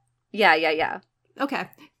 No? Yeah. Okay.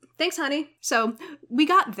 Thanks, honey. So, we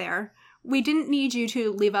got there. We didn't need you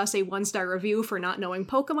to leave us a 1-star review for not knowing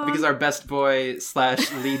Pokemon. Because our best boy /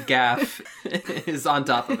 lead gaff is on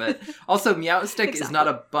top of it. Also, Meowstick is not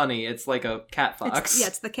a bunny. It's like a cat fox.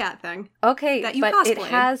 It's the cat thing. Okay, that you but cosplayed. It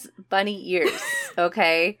has bunny ears,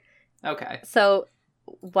 okay? Okay. So,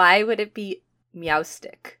 why would it be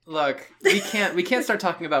Meowstick? Look, we can't start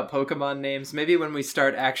talking about Pokemon names. Maybe when we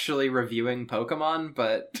start actually reviewing Pokemon,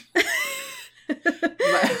 but...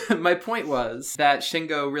 my point was that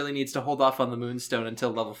Shingo really needs to hold off on the Moonstone until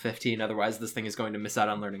level 15, otherwise this thing is going to miss out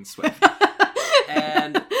on learning Swift.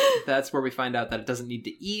 And that's where we find out that it doesn't need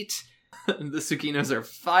to eat. The Tsukinos are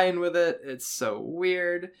fine with it. It's so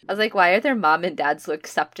weird. I was like, why are their mom and dad so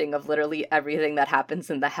accepting of literally everything that happens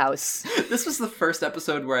in the house? This was the first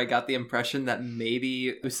episode where I got the impression that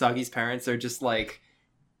maybe Usagi's parents are just like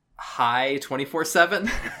high 24/7.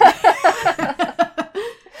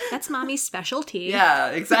 That's mommy's specialty. Yeah,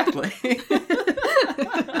 exactly.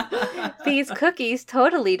 These cookies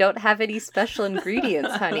totally don't have any special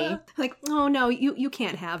ingredients, honey. Like, oh no, you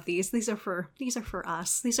can't have these. These are for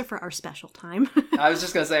us. These are for our special time. I was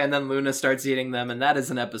just gonna say, and then Luna starts eating them, and that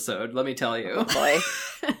is an episode, let me tell you. Oh boy.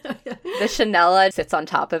 The Shanella sits on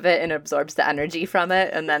top of it and absorbs the energy from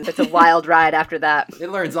it, and then it's a wild ride after that. It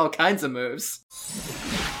learns all kinds of moves.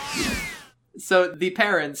 So the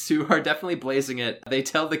parents, who are definitely blazing it, they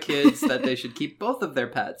tell the kids that they should keep both of their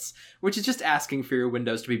pets, which is just asking for your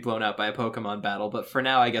windows to be blown out by a Pokemon battle, but for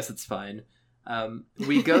now I guess it's fine.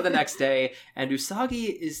 We go the next day, and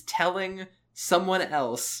Usagi is telling someone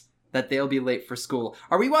else that they'll be late for school.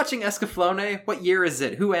 Are we watching Escaflowne? What year is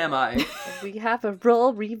it? Who am I? We have a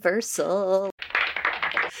role reversal.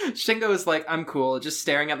 Shingo is like, I'm cool, just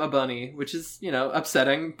staring at my bunny, which is,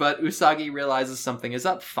 upsetting, but Usagi realizes something is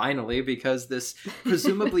up finally because this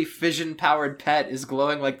presumably fission-powered pet is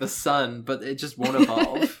glowing like the sun, but it just won't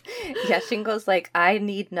evolve. Yeah, Shingo's like, I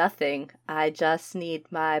need nothing. I just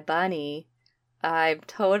need my bunny. I'm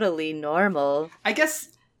totally normal. I guess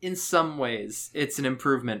in some ways it's an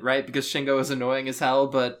improvement, right? Because Shingo is annoying as hell,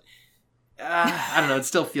 but I don't know, it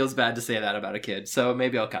still feels bad to say that about a kid, so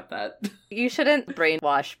maybe I'll cut that. You shouldn't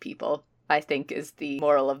brainwash people, I think, is the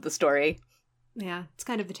moral of the story. Yeah, it's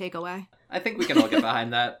kind of the takeaway. I think we can all get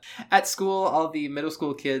behind that. At school, all the middle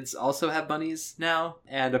school kids also have bunnies now,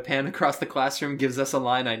 and a pan across the classroom gives us a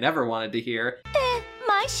line I never wanted to hear.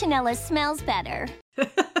 My Chanela smells better.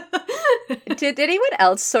 Did anyone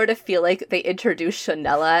else sort of feel like they introduced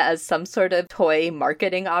Chanela as some sort of toy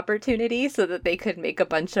marketing opportunity so that they could make a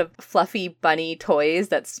bunch of fluffy bunny toys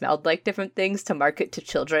that smelled like different things to market to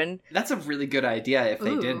children? That's a really good idea if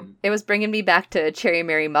they didn't. It was bringing me back to Cherry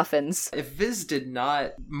Mary muffins. If Viz did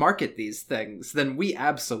not market these things, then we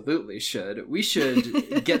absolutely should. We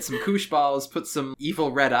should get some koosh balls, put some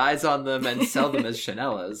evil red eyes on them, and sell them as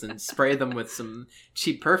Chanelas and spray them with some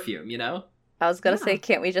cheap perfume, you know? I was gonna say,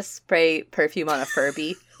 can't we just spray perfume on a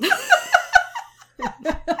Furby?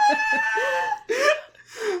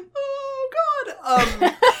 Oh,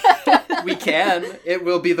 God. We can. It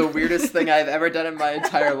will be the weirdest thing I've ever done in my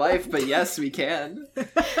entire life, but yes, we can.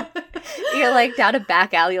 You're like down a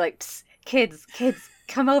back alley, like, psst, kids,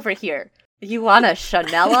 come over here. You want a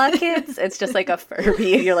Chanela, kids? It's just like a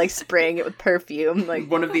Furby, and you're like spraying it with perfume. Like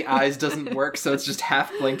one of the eyes doesn't work, so it's just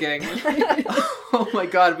half blinking. Oh my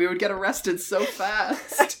God, we would get arrested so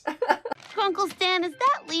fast. Uncle Stan, is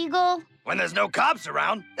that legal? When there's no cops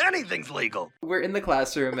around, anything's legal. We're in the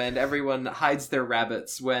classroom, and everyone hides their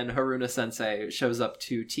rabbits when Haruna-sensei shows up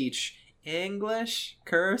to teach English,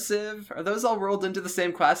 cursive. Are those all rolled into the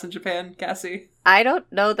same class in Japan, Cassie? I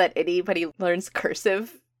don't know that anybody learns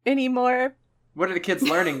cursive anymore. What are the kids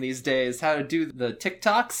learning these days? How to do the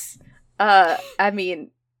TikToks? I mean,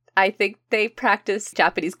 I think they practice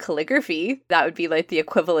Japanese calligraphy. That would be like the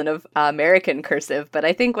equivalent of American cursive. But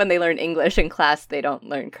I think when they learn English in class, they don't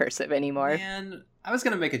learn cursive anymore. Man, I was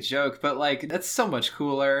gonna make a joke, but like, that's so much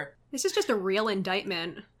cooler. This is just a real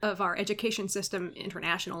indictment of our education system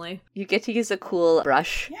internationally. You get to use a cool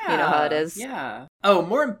brush. Yeah, you know how it is. Yeah. Oh,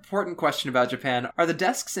 more important question about Japan. Are the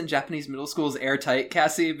desks in Japanese middle schools airtight,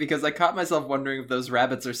 Cassie? Because I caught myself wondering if those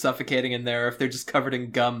rabbits are suffocating in there, or if they're just covered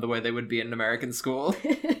in gum the way they would be in an American school.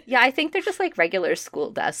 Yeah, I think they're just like regular school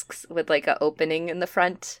desks with like an opening in the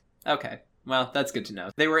front. Okay. Well, that's good to know.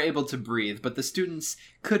 They were able to breathe, but the students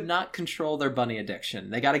could not control their bunny addiction.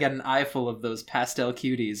 They gotta get an eyeful of those pastel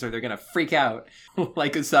cuties or they're gonna freak out,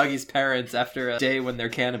 like Usagi's parents after a day when their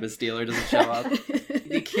cannabis dealer doesn't show up.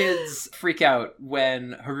 The kids freak out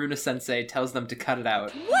when Haruna-sensei tells them to cut it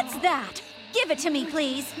out. What's that? Give it to me,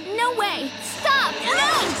 please. No way. Stop.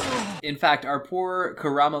 No! In fact, our poor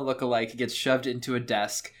Kurama lookalike gets shoved into a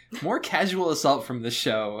desk. More casual assault from this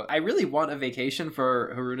show. I really want a vacation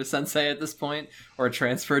for Haruna-sensei at this point, or a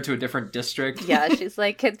transfer to a different district. Yeah, she's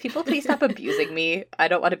like, can people please stop abusing me? I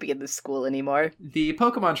don't want to be in this school anymore. The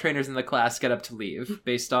Pokemon trainers in the class get up to leave.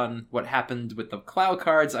 Based on what happened with the Clow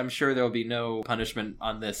cards, I'm sure there will be no punishment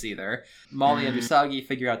on this either. Molly and Usagi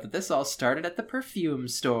figure out that this all started at the perfume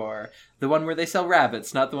store. The one where they sell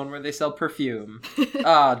rabbits, not the one where they sell perfume.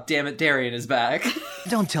 Ah, damn it, Darian is back.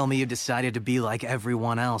 Don't tell me you decided to be like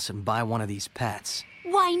everyone else and buy one of these pets.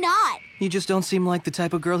 Why not? You just don't seem like the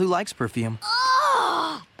type of girl who likes perfume.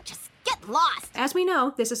 Oh, just get lost. As we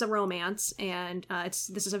know, this is a romance, and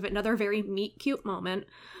this is another very meet cute moment.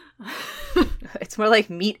 It's more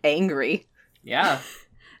like meet angry. Yeah.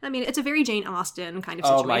 I mean, it's a very Jane Austen kind of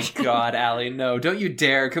situation. Oh my God, Allie, no. Don't you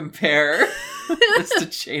dare compare this to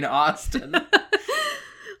Jane Austen.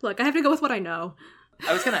 Look, I have to go with what I know.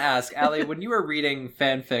 I was going to ask, Allie, when you were reading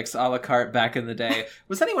fanfics a la carte back in the day,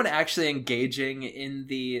 was anyone actually engaging in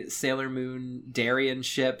the Sailor Moon Darien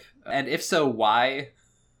ship? And if so, why?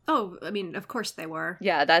 Oh, I mean, of course they were.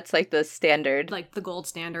 Yeah, that's like the standard. Like the gold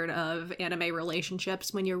standard of anime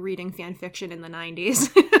relationships when you're reading fanfiction in the 90s.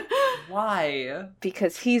 Why?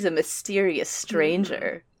 Because he's a mysterious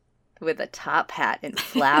stranger with a top hat and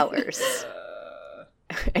flowers.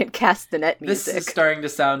 And castanet music. This is starting to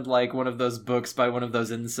sound like one of those books by one of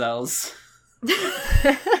those incels.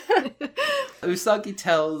 Usagi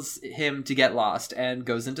tells him to get lost and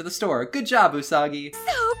goes into the store. Good job, Usagi.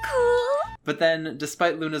 So cool. But then,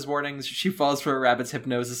 despite Luna's warnings, she falls for a rabbit's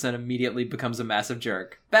hypnosis and immediately becomes a massive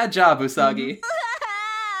jerk. Bad job, Usagi.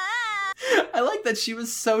 I like that she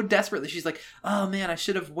was so desperate that she's like, oh man, I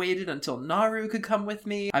should have waited until Naru could come with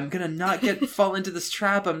me. I'm gonna not fall into this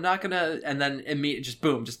trap. I'm not gonna... And then immediately, just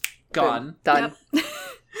boom, just gone. Done. Yep.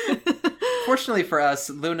 Fortunately for us,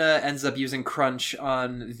 Luna ends up using Crunch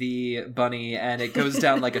on the bunny, and it goes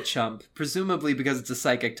down like a chump, presumably because it's a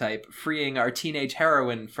psychic type, freeing our teenage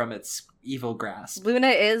heroine from its evil grasp. Luna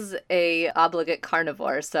is a obligate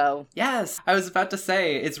carnivore, so... Yes! I was about to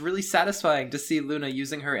say, it's really satisfying to see Luna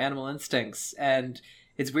using her animal instincts, and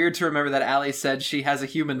it's weird to remember that Allie said she has a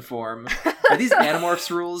human form. Are these Animorphs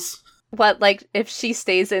rules? What, like, if she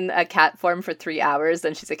stays in a cat form for 3 hours,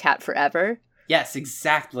 then she's a cat forever? Yes,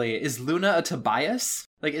 exactly. Is Luna a Tobias?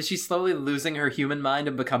 Like, is she slowly losing her human mind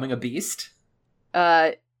and becoming a beast?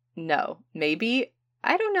 No. Maybe?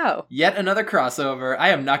 I don't know. Yet another crossover. I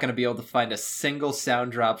am not going to be able to find a single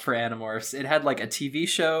sound drop for Animorphs. It had, like, a TV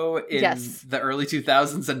show in the early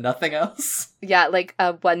 2000s and nothing else. Yeah, like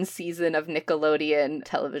a one season of Nickelodeon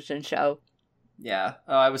television show. Yeah.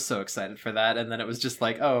 Oh, I was so excited for that. And then it was just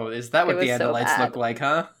like, oh, is that what the Andalites look like,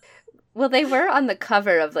 huh? Well, they were on the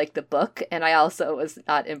cover of, like, the book, and I also was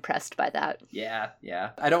not impressed by that. Yeah.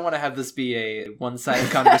 I don't want to have this be a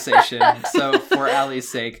one-sided conversation, so for Allie's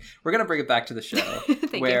sake, we're going to bring it back to the show,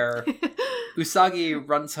 where Usagi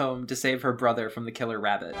runs home to save her brother from the killer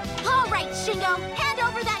rabbit. All right, Shingo, hand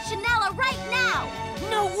over that Chanela right now!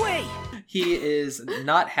 No way! He is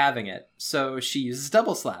not having it, so she uses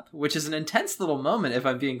Double Slap, which is an intense little moment, if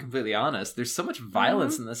I'm being completely honest. There's so much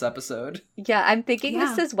violence in this episode. Yeah, I'm thinking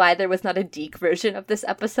this is why there was not a Deke version of this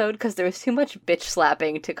episode, because there was too much bitch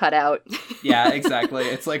slapping to cut out. Yeah, exactly.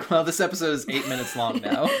 It's like, well, this episode is 8 minutes long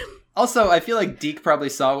now. Also, I feel like Deke probably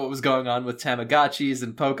saw what was going on with Tamagotchis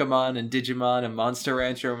and Pokemon and Digimon and Monster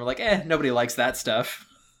Rancher, and we're like, nobody likes that stuff.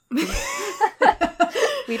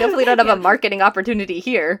 We definitely don't have a marketing opportunity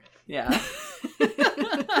here. Yeah.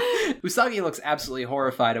 Usagi looks absolutely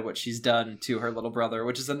horrified at what she's done to her little brother,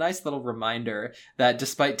 which is a nice little reminder that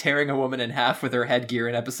despite tearing a woman in half with her headgear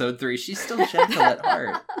in episode 3, she's still gentle at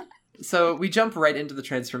heart. So we jump right into the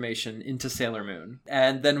transformation into Sailor Moon,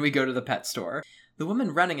 and then we go to the pet store. The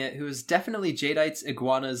woman running it, who is definitely Jadeite's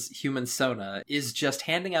Iguana's human Sona, is just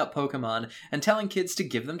handing out Pokemon and telling kids to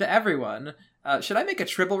give them to everyone. Should I make a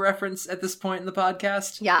Tribble reference at this point in the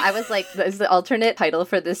podcast? Yeah, I was like, is the alternate title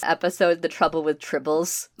for this episode The Trouble with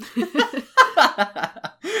Tribbles?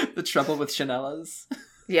 The Trouble with Chanellas?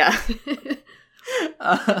 Yeah.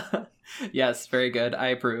 Yes, very good. I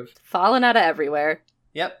approve. Falling out of everywhere.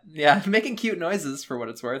 Yep. Yeah, making cute noises for what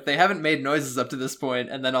it's worth. They haven't made noises up to this point,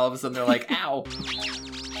 and then all of a sudden they're like, ow.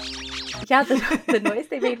 Yeah, the noise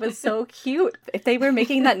they made was so cute. If they were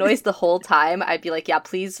making that noise the whole time, I'd be like, yeah,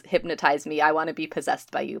 please hypnotize me. I want to be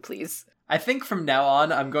possessed by you, please. I think from now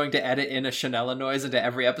on, I'm going to edit in a Chanela noise into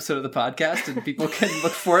every episode of the podcast, and people can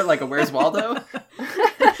look for it like a Where's Waldo?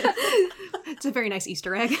 It's a very nice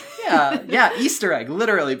Easter egg. Yeah, Easter egg,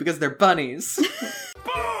 literally, because they're bunnies.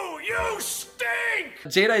 Boo! You stink!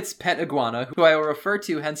 Jadeite's pet iguana, who I will refer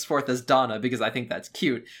to henceforth as Donna because I think that's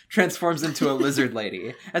cute, transforms into a lizard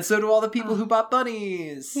lady. And so do all the people who bought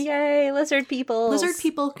bunnies. Yay, lizard people. Lizard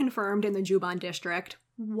people confirmed in the Juban district.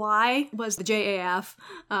 Why was the JAF,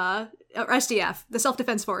 or SDF, the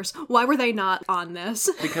Self-Defense Force, why were they not on this?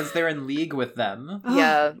 Because they're in league with them.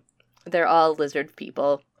 Yeah, they're all lizard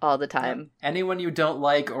people all the time. Anyone you don't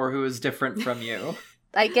like or who is different from you.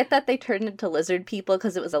 I get that they turned into lizard people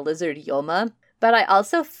because it was a lizard Yoma, but I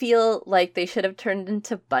also feel like they should have turned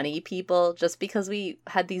into bunny people just because we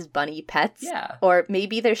had these bunny pets. Yeah. Or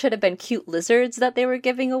maybe there should have been cute lizards that they were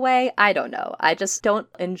giving away. I don't know. I just don't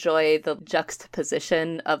enjoy the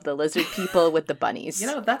juxtaposition of the lizard people with the bunnies. You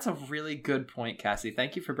know, that's a really good point, Cassie.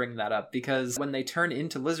 Thank you for bringing that up, because when they turn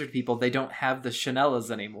into lizard people, they don't have the Chanellas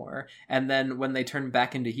anymore. And then when they turn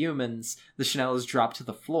back into humans, the Chanellas drop to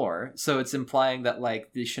the floor. So it's implying that,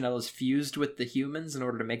 like, the Chanellas fused with the humans in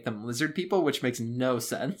order to make them lizard people, which makes no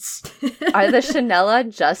sense. Are the Chanella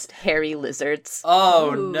just hairy lizards?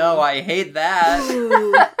 Oh, no, I hate that.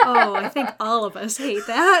 Ooh. Oh, I think all of us hate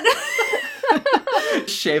that.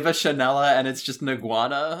 Shave a Chanella and it's just an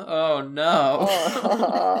iguana? Oh, no.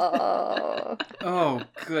 Oh,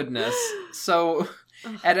 goodness. So,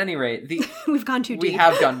 at any rate, we've gone too deep. We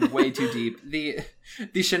have gone way too deep. The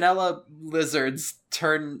Chanella lizards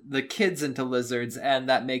turn the kids into lizards, and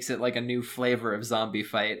that makes it like a new flavor of zombie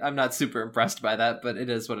fight. I'm not super impressed by that, but it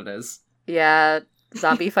is what it is. Yeah,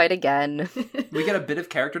 zombie fight again. We get a bit of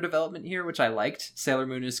character development here, which I liked. Sailor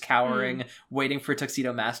Moon is cowering, waiting for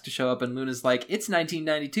Tuxedo Mask to show up, and Luna's like, it's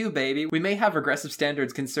 1992, baby. We may have regressive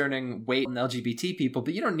standards concerning weight and LGBT people,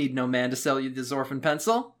 but you don't need no man to sell you this orphan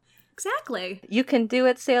pencil. Exactly. You can do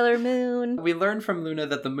it, Sailor Moon. We learn from Luna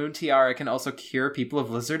that the Moon Tiara can also cure people of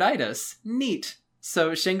lizarditis. Neat.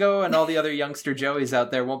 So Shingo and all the other youngster Joeys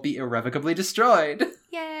out there won't be irrevocably destroyed.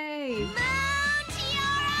 Yay!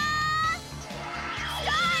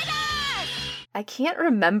 I can't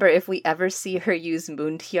remember if we ever see her use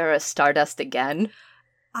Moon Tiara Stardust again.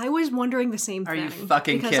 I was wondering the same thing. Are you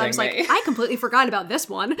fucking because kidding I was like, me? I completely forgot about this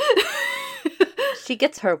one. She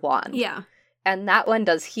gets her wand. Yeah. And that one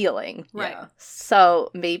does healing. Right. Yeah.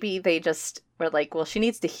 So maybe they just were like, well, she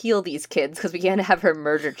needs to heal these kids because we can't have her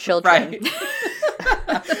murder children. Right.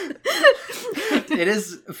 It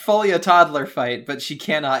is fully a toddler fight, but she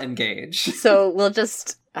cannot engage. So we'll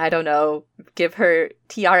just I don't know, give her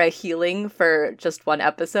tiara healing for just one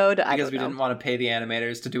episode. Because we didn't want to pay the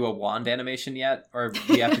animators to do a wand animation yet? Or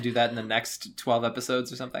we have to do that in the next 12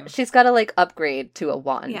 episodes or something? She's got to, like, upgrade to a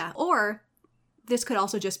wand. Yeah, or this could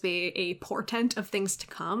also just be a portent of things to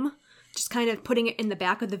come. Just kind of putting it in the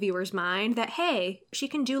back of the viewer's mind that, hey, she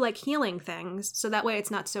can do, like, healing things. So that way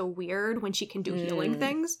it's not so weird when she can do healing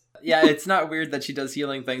things. Yeah, it's not weird that she does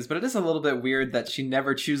healing things, but it is a little bit weird that she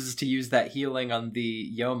never chooses to use that healing on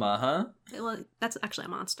the Yoma, huh? Well, that's actually a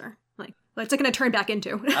monster. Like, what's it going to turn back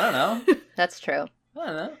into? I don't know. That's true. I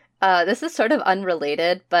don't know. This is sort of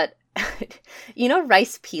unrelated, but you know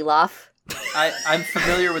rice pilaf? I'm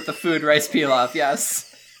familiar with the food rice pilaf, yes.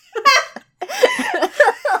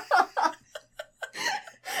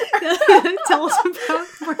 Tell us about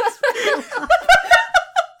rice pilaf.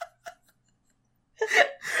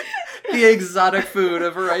 The exotic food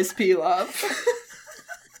of rice pilaf.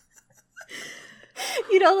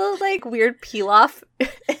 You know those, like, weird pilaf?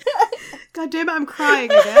 God damn it, I'm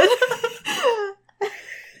crying again.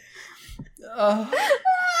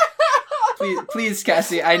 Please,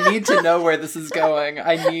 Cassie, I need to know where this is going.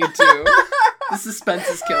 I need to. The suspense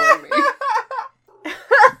is killing me.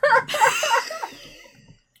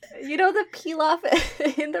 You know the pilaf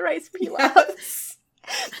in the rice pilaf? Yes.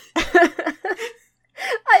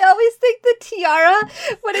 I always think the tiara,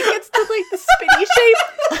 when it gets to, like, the spinny shape,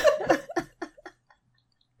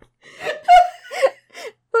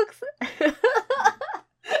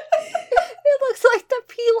 it looks like the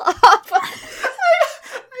pilaf.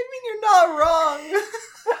 I mean, you're not wrong.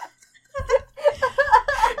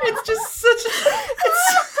 It's just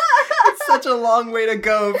it's such a long way to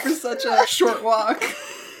go for such a short walk.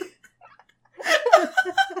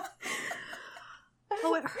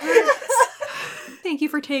 Oh, it hurts. Thank you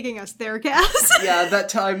for taking us there, Cass. Yeah, that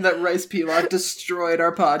time that rice pilaf destroyed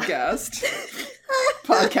our podcast.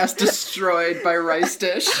 Podcast destroyed by rice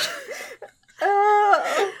dish.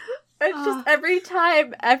 It's just every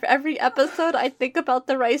time, every episode, I think about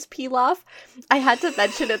the rice pilaf. I had to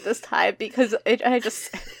mention it this time because I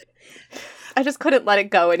just couldn't let it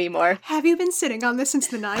go anymore. Have you been sitting on this since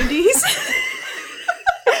the 90s?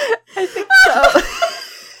 I think so.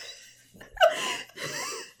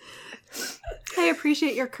 I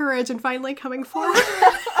appreciate your courage in finally coming forward.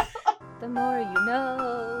 The more you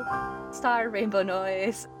know. Star Rainbow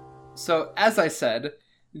Noise. So, as I said,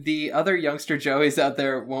 the other youngster Joeys out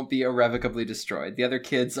there won't be irrevocably destroyed. The other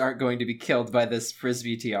kids aren't going to be killed by this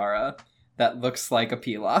frisbee tiara that looks like a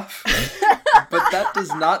pilaf. But that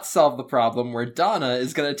does not solve the problem where Donna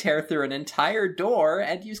is going to tear through an entire door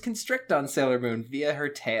and use Constrict on Sailor Moon via her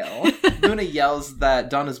tail. Luna yells that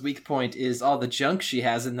Donna's weak point is all the junk she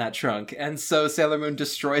has in that trunk, and so Sailor Moon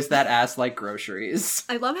destroys that ass like groceries.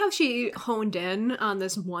 I love how she honed in on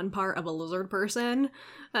this one part of a lizard person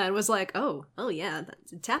and was like, oh yeah,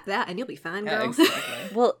 tap that and you'll be fine, girl. Yeah,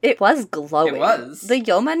 exactly. Well, it was glowing. It was. The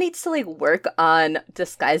Yoma needs to, like, work on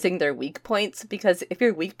disguising their weak points, because if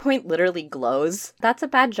your weak point literally glows, that's a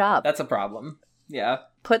bad job. That's a problem. Yeah.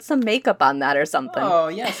 Put some makeup on that or something. Oh,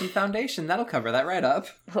 yeah, some foundation. That'll cover that right up.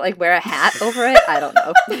 Like, wear a hat over it? I don't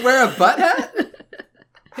know. Wear a butt hat?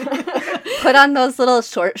 Put on those little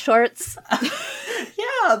short shorts.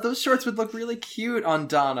 Yeah, those shorts would look really cute on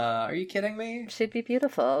Donna. Are you kidding me? She'd be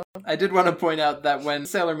beautiful. I did want to point out that when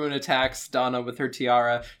Sailor Moon attacks Donna with her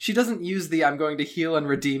tiara, she doesn't use the I'm going to heal and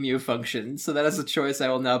redeem you function, so that is a choice I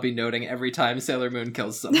will now be noting every time Sailor Moon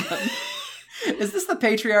kills someone. Is this the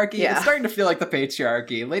patriarchy? Yeah. It's starting to feel like the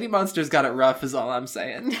patriarchy. Lady Monster's got it rough is all I'm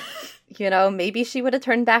saying. You know, maybe she would have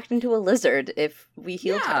turned back into a lizard if we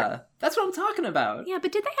healed her. Yeah, that's what I'm talking about. Yeah,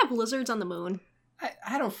 but did they have lizards on the moon?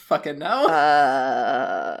 I don't fucking know.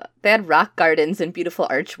 They had rock gardens and beautiful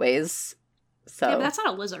archways. So Yeah, but that's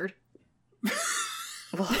not a lizard.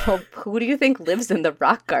 Well, who do you think lives in the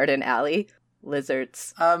rock garden, Allie?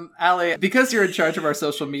 Lizards. Allie, because you're in charge of our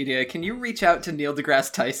social media, can you reach out to Neil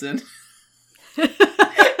deGrasse Tyson?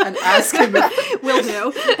 And ask him Will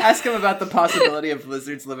do. Ask him about the possibility of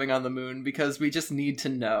lizards living on the moon, because we just need to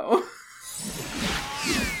know.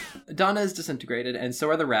 Donna is disintegrated, and so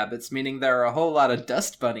are the rabbits, meaning there are a whole lot of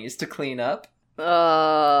dust bunnies to clean up.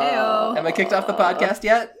 Oh. Am I kicked off the podcast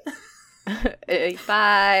yet?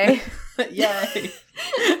 Bye. Yay.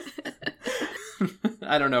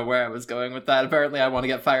 I don't know where I was going with that. Apparently I want to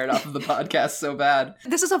get fired off of the podcast so bad.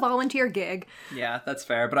 This is a volunteer gig. Yeah, that's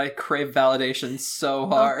fair, but I crave validation so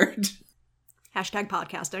hard. Hashtag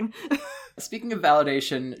podcasting. Speaking of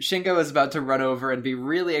validation, Shingo is about to run over and be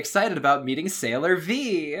really excited about meeting Sailor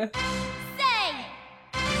V.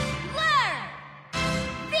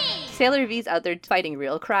 Sailor V's out there fighting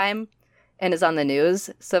real crime, and is on the news.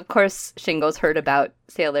 So, of course, Shingo's heard about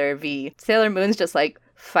Sailor V. Sailor Moon's just, like,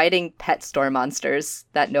 fighting pet store monsters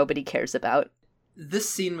that nobody cares about. This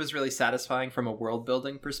scene was really satisfying from a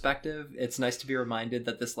world-building perspective. It's nice to be reminded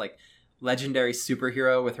that this, like, legendary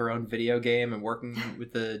superhero with her own video game and working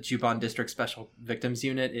with the Juban District Special Victims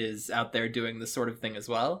Unit is out there doing this sort of thing as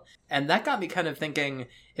well. And that got me kind of thinking,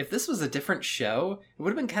 if this was a different show, it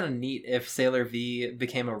would have been kind of neat if Sailor V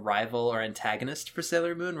became a rival or antagonist for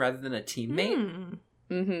Sailor Moon rather than a teammate.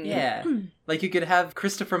 Mm-hmm. Yeah. Like, you could have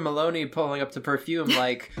Christopher Maloney pulling up to Perfume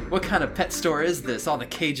like, what kind of pet store is this? All the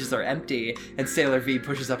cages are empty. And Sailor V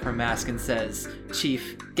pushes up her mask and says,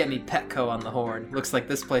 Chief, get me Petco on the horn. Looks like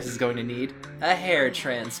this place is going to need a hair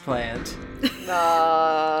transplant.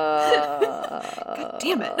 God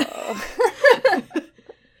damn it.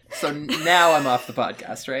 So now I'm off the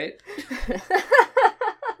podcast, right?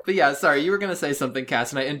 But yeah, sorry, you were going to say something,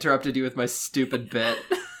 Cass, and I interrupted you with my stupid bit.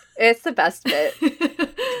 It's the best bit.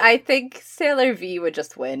 I think Sailor V would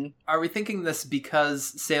just win. Are we thinking this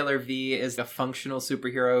because Sailor V is a functional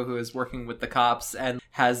superhero who is working with the cops and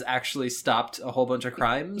has actually stopped a whole bunch of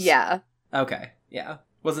crimes? Yeah. Okay, yeah.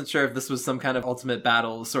 Wasn't sure if this was some kind of ultimate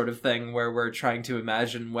battle sort of thing where we're trying to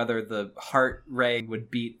imagine whether the heart ray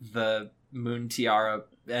would beat the moon tiara,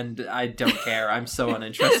 and I don't care. I'm so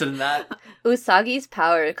uninterested in that. Usagi's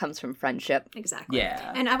power comes from friendship. Exactly.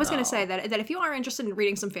 Yeah. And I was going to say that if you are interested in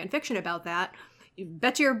reading some fan fiction about that, you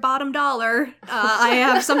bet your bottom dollar I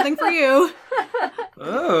have something for you.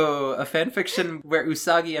 Oh, a fanfiction where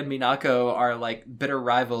Usagi and Minako are like bitter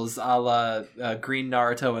rivals a la Green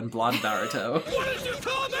Naruto and Blonde Naruto.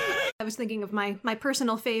 I was thinking of my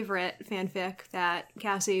personal favorite fanfic that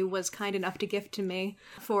Cassie was kind enough to gift to me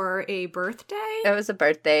for a birthday. It was a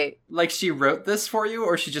birthday. Like, she wrote this for you,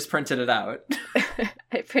 or she just printed it out?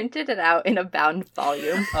 I printed it out in a bound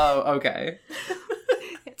volume. Oh, okay.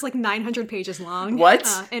 It's like 900 pages long. What?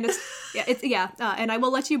 And and I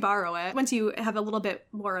will let you borrow it once you have a little bit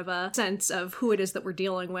more of a sense of who it is that we're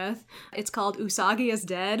dealing with. It's called Usagi is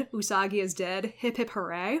Dead. Usagi is Dead. Hip hip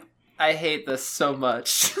hooray. I hate this so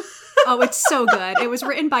much. Oh, it's so good. It was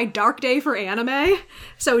written by Dark Day for Anime.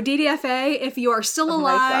 So DDFA, if you are still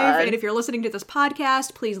alive and if you're listening to this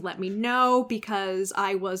podcast, please let me know because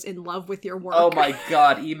I was in love with your work. Oh my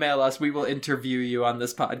god, email us. We will interview you on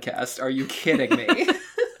this podcast. Are you kidding me?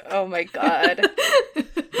 Oh my god.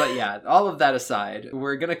 But yeah, all of that aside,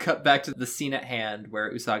 we're gonna cut back to the scene at hand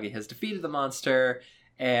where Usagi has defeated the monster.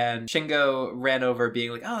 And Shingo ran over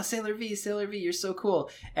being like, oh, Sailor V, you're so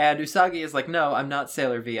cool. And Usagi is like, no, I'm not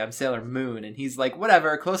Sailor V, I'm Sailor Moon. And he's like,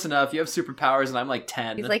 whatever, close enough, you have superpowers and I'm like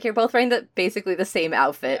 10. He's like, you're both wearing basically the same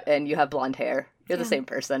outfit and you have blonde hair. You're the same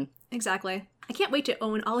person. Exactly. I can't wait to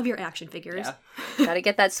own all of your action figures. Yeah. Gotta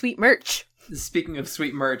get that sweet merch. Speaking of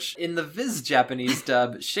sweet merch, in the Viz Japanese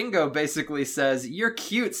dub, Shingo basically says, you're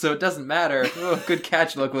cute, so it doesn't matter. Oh, good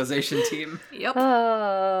catch, localization team. Yep.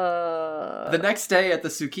 The next day at the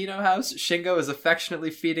Tsukino house, Shingo is affectionately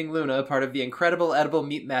feeding Luna part of the incredible edible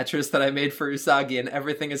meat mattress that I made for Usagi, and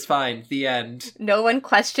everything is fine. The end. No one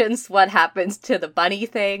questions what happens to the bunny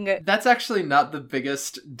thing. That's actually not the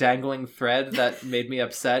biggest dangling thread that made me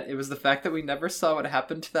upset. It was the fact that we never saw what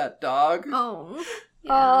happened to that dog. Oh.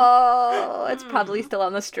 Yeah. Oh, it's probably still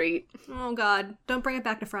on the street. Oh god, don't bring it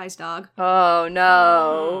back to Fry's dog. Oh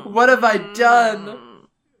no. What have I done?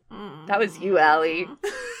 That was you, Allie.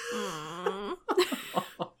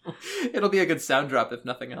 It'll be a good sound drop if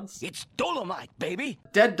nothing else. It's Dolomite, baby.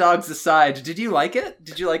 Dead dogs aside, did you like it?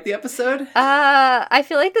 Did you like the episode? I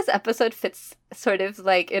feel like this episode fits sort of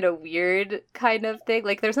like in a weird kind of thing.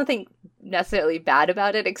 Like there's nothing necessarily bad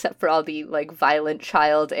about it except for all the like violent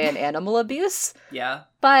child and animal abuse. Yeah.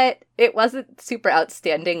 But it wasn't super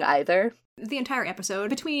outstanding either. The entire episode,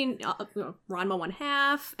 between Ranma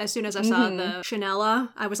 1/2, as soon as I saw the Chanela,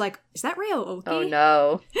 I was like, is that Ryo Oki? Oh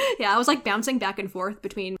no. Yeah, I was like bouncing back and forth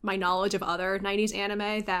between my knowledge of other 90s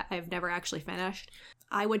anime that I've never actually finished.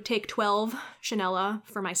 I would take 12 Chanela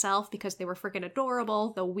for myself because they were freaking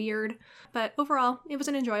adorable, though weird. But overall, it was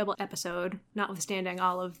an enjoyable episode, notwithstanding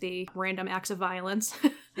all of the random acts of violence.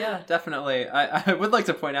 Yeah, definitely. I would like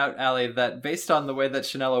to point out, Allie, that based on the way that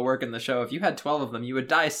Chanela work in the show, if you had 12 of them, you would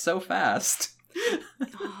die so fast.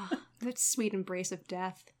 Oh, that sweet embrace of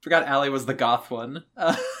death. Forgot Allie was the goth one.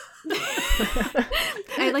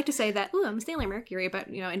 I'd like to say that, ooh, I'm Sailor Mercury, but,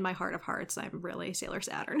 you know, in my heart of hearts, I'm really Sailor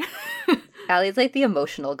Saturn. Allie's like the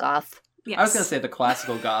emotional goth. Yes. I was going to say the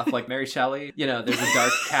classical goth, like Mary Shelley. You know, there's a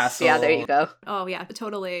dark castle. Yeah, there you go. Oh, yeah,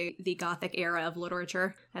 totally the gothic era of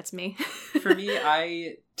literature. That's me. For me,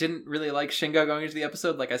 I didn't really like Shingo going into the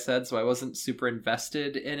episode, like I said, so I wasn't super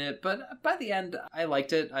invested in it. But by the end, I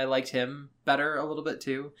liked it. I liked him better a little bit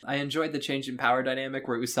too. I enjoyed the change in power dynamic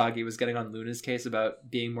where Usagi was getting on Luna's case about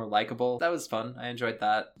being more likable. That was fun. I enjoyed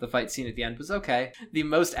that. The fight scene at the end was okay. The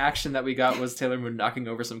most action that we got was Sailor Moon knocking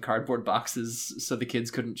over some cardboard boxes so the kids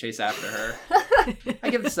couldn't chase after her. I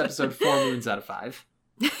give this episode 4 moons out of 5.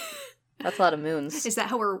 That's a lot of moons. Is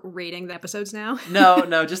that how we're rating the episodes now?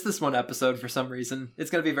 No, just this one episode for some reason.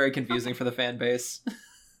 It's going to be very confusing for the fan base.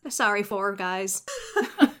 Sorry, 4 guys.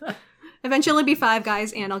 Eventually be 5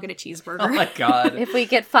 guys, and I'll get a cheeseburger. Oh my god. If we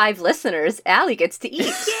get 5 listeners, Allie gets to eat.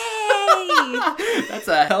 Yay! That's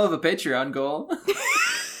a hell of a Patreon goal.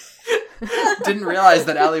 Didn't realize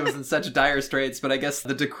that Allie was in such dire straits, but I guess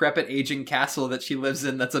the decrepit aging castle that she lives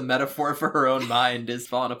in that's a metaphor for her own mind is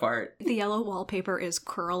falling apart. The yellow wallpaper is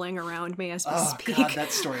curling around me as we speak. God,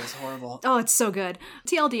 that story is horrible. Oh, it's so good.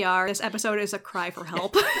 TLDR, this episode is a cry for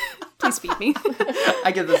help. Please feed me.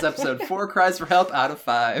 I give this episode 4 cries for help out of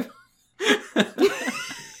 5.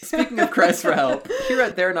 Speaking of cries for help, here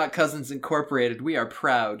at They're Not Cousins Incorporated, we are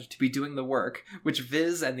proud to be doing the work which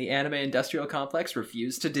Viz and the Anime Industrial Complex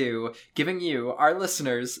refuse to do, giving you, our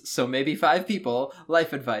listeners, so maybe 5 people,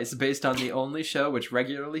 life advice based on the only show which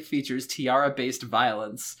regularly features tiara-based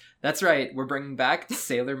violence. That's right, we're bringing back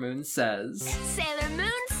Sailor Moon Says. Sailor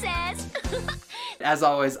Moon Says! As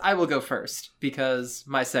always, I will go first, because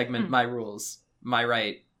my segment, my rules, my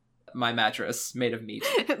right, my mattress made of meat.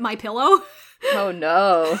 My pillow? Oh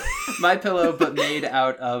no. My pillow, but made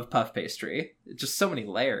out of puff pastry. Just so many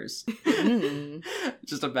layers.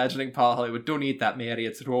 Just imagining Paul Hollywood, don't eat that, Mary,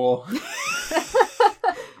 it's raw.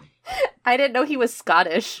 I didn't know he was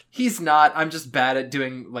Scottish. He's not. I'm just bad at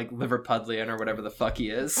doing, like, Liverpudlian or whatever the fuck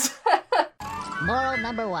he is. Moral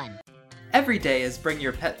number 1. Every day is Bring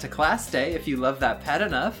Your Pet to Class Day if you love that pet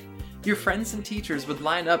enough. Your friends and teachers would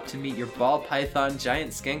line up to meet your ball python,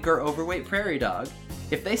 giant skink, or overweight prairie dog.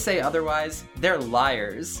 If they say otherwise, they're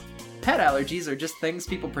liars. Pet allergies are just things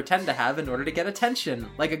people pretend to have in order to get attention,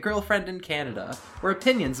 like a girlfriend in Canada, or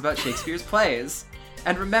opinions about Shakespeare's plays.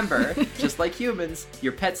 And remember, just like humans,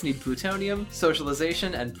 your pets need plutonium,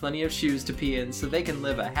 socialization, and plenty of shoes to pee in so they can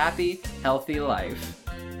live a happy, healthy life.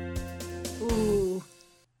 Ooh.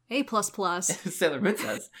 A++. Sailor Moon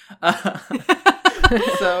Says.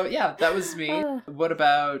 So, yeah, that was me. What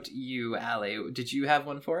about you, Allie? Did you have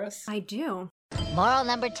one for us? I do. Moral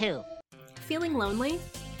number 2. Feeling lonely?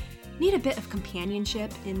 Need a bit of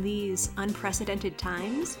companionship in these unprecedented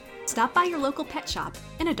times? Stop by your local pet shop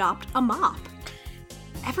and adopt a mop.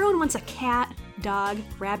 Everyone wants a cat, dog,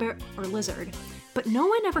 rabbit, or lizard, but no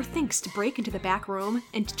one ever thinks to break into the back room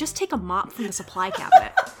and to just take a mop from the supply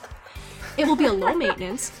cabinet. It will be a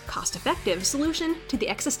low-maintenance, cost-effective solution to the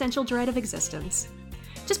existential dread of existence.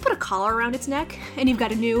 Just put a collar around its neck, and you've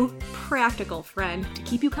got a new, practical friend to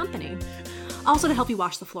keep you company. Also to help you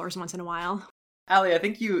wash the floors once in a while. Allie, I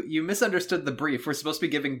think you misunderstood the brief. We're supposed to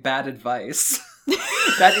be giving bad advice.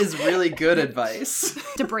 That is really good advice.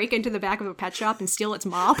 To break into the back of a pet shop and steal its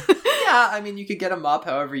mop? Yeah, I mean, you could get a mop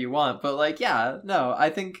however you want, but I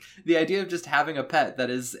think the idea of just having a pet that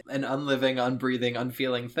is an unliving, unbreathing,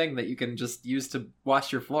 unfeeling thing that you can just use to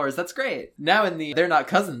wash your floors, that's great. Now in the They're Not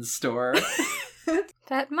Cousins store...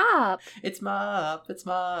 Pet mop. It's mop,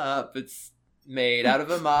 it's made out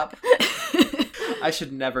of a mop. I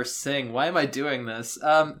should never sing. Why am I doing this?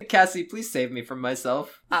 Cassie, please save me from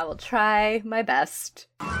myself. I will try my best.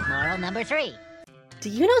 Moral number 3. Do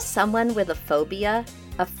you know someone with a phobia?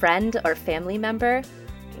 A friend or family member?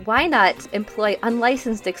 Why not employ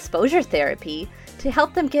unlicensed exposure therapy to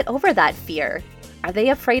help them get over that fear? Are they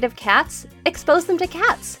afraid of cats? Expose them to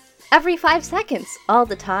cats. Every 5 seconds, all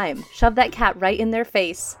the time. Shove that cat right in their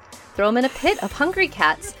face. Throw them in a pit of hungry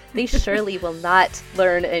cats. They surely will not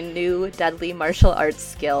learn a new deadly martial arts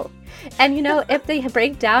skill. And you know, if they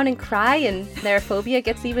break down and cry and their phobia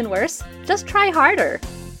gets even worse, just try harder.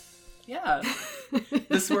 Yeah.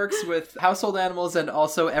 This works with household animals and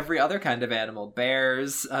also every other kind of animal.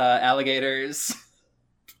 Bears, alligators.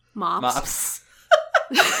 Mops.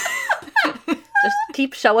 Just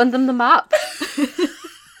keep showing them the mop.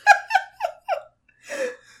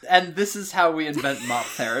 And this is how we invent mop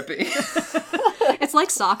therapy. It's like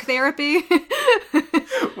sock therapy.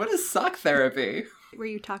 What is sock therapy? Where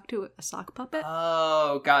you talk to a sock puppet?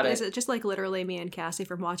 Oh, got it. Is it just like literally me and Cassie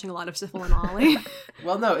from watching a lot of Syphil and Ollie?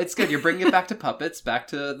 Well, no, it's good. You're bringing it back to puppets, back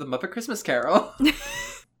to the Muppet Christmas Carol.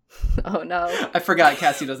 Oh no. I forgot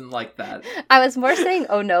Cassie doesn't like that. I was more saying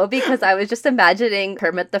oh no because I was just imagining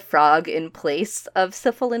Kermit the Frog in place of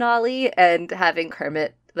Syphil and Ollie and having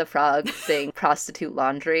Kermit the Frog sing prostitute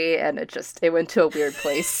laundry, and it went to a weird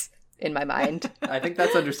place in my mind. I think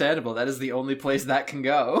that's understandable. That is the only place that can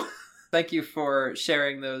go. Thank you for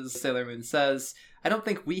sharing those, Sailor Moon Says. I don't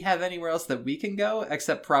think we have anywhere else that we can go,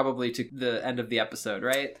 except probably to the end of the episode,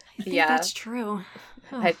 right? I think that's true.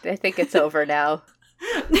 I think it's over now.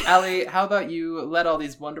 Allie, how about you let all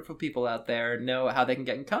these wonderful people out there know how they can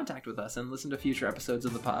get in contact with us and listen to future episodes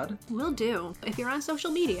of the pod? Will do. If you're on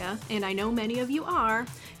social media, and I know many of you are,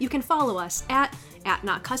 you can follow us at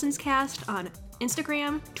NotCousinsCast on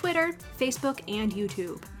Instagram, Twitter, Facebook, and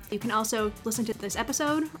YouTube. You can also listen to this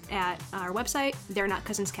episode at our website,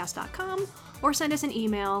 they'renotcousinscast.com, or send us an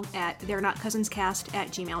email at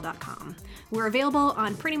they'renotcousinscast@gmail.com. We're available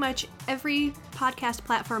on pretty much every podcast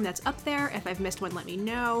platform that's up there. If I've missed one, let me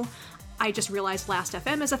know. I just realized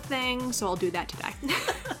Last.fm is a thing, so I'll do that today.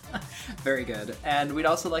 Very good. And we'd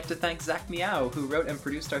also like to thank Zach Meow, who wrote and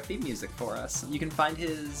produced our theme music for us. You can find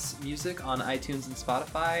his music on iTunes and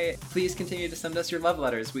Spotify. Please continue to send us your love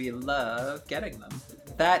letters. We love getting them.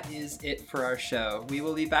 That is it for our show. We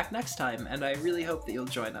will be back next time, and I really hope that you'll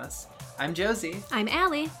join us. I'm Josie. I'm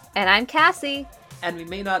Allie. And I'm Cassie. And we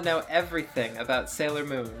may not know everything about Sailor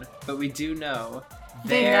Moon, but we do know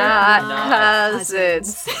they're not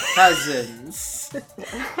cousins. Cousins.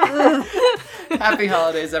 Happy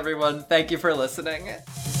holidays, everyone. Thank you for listening.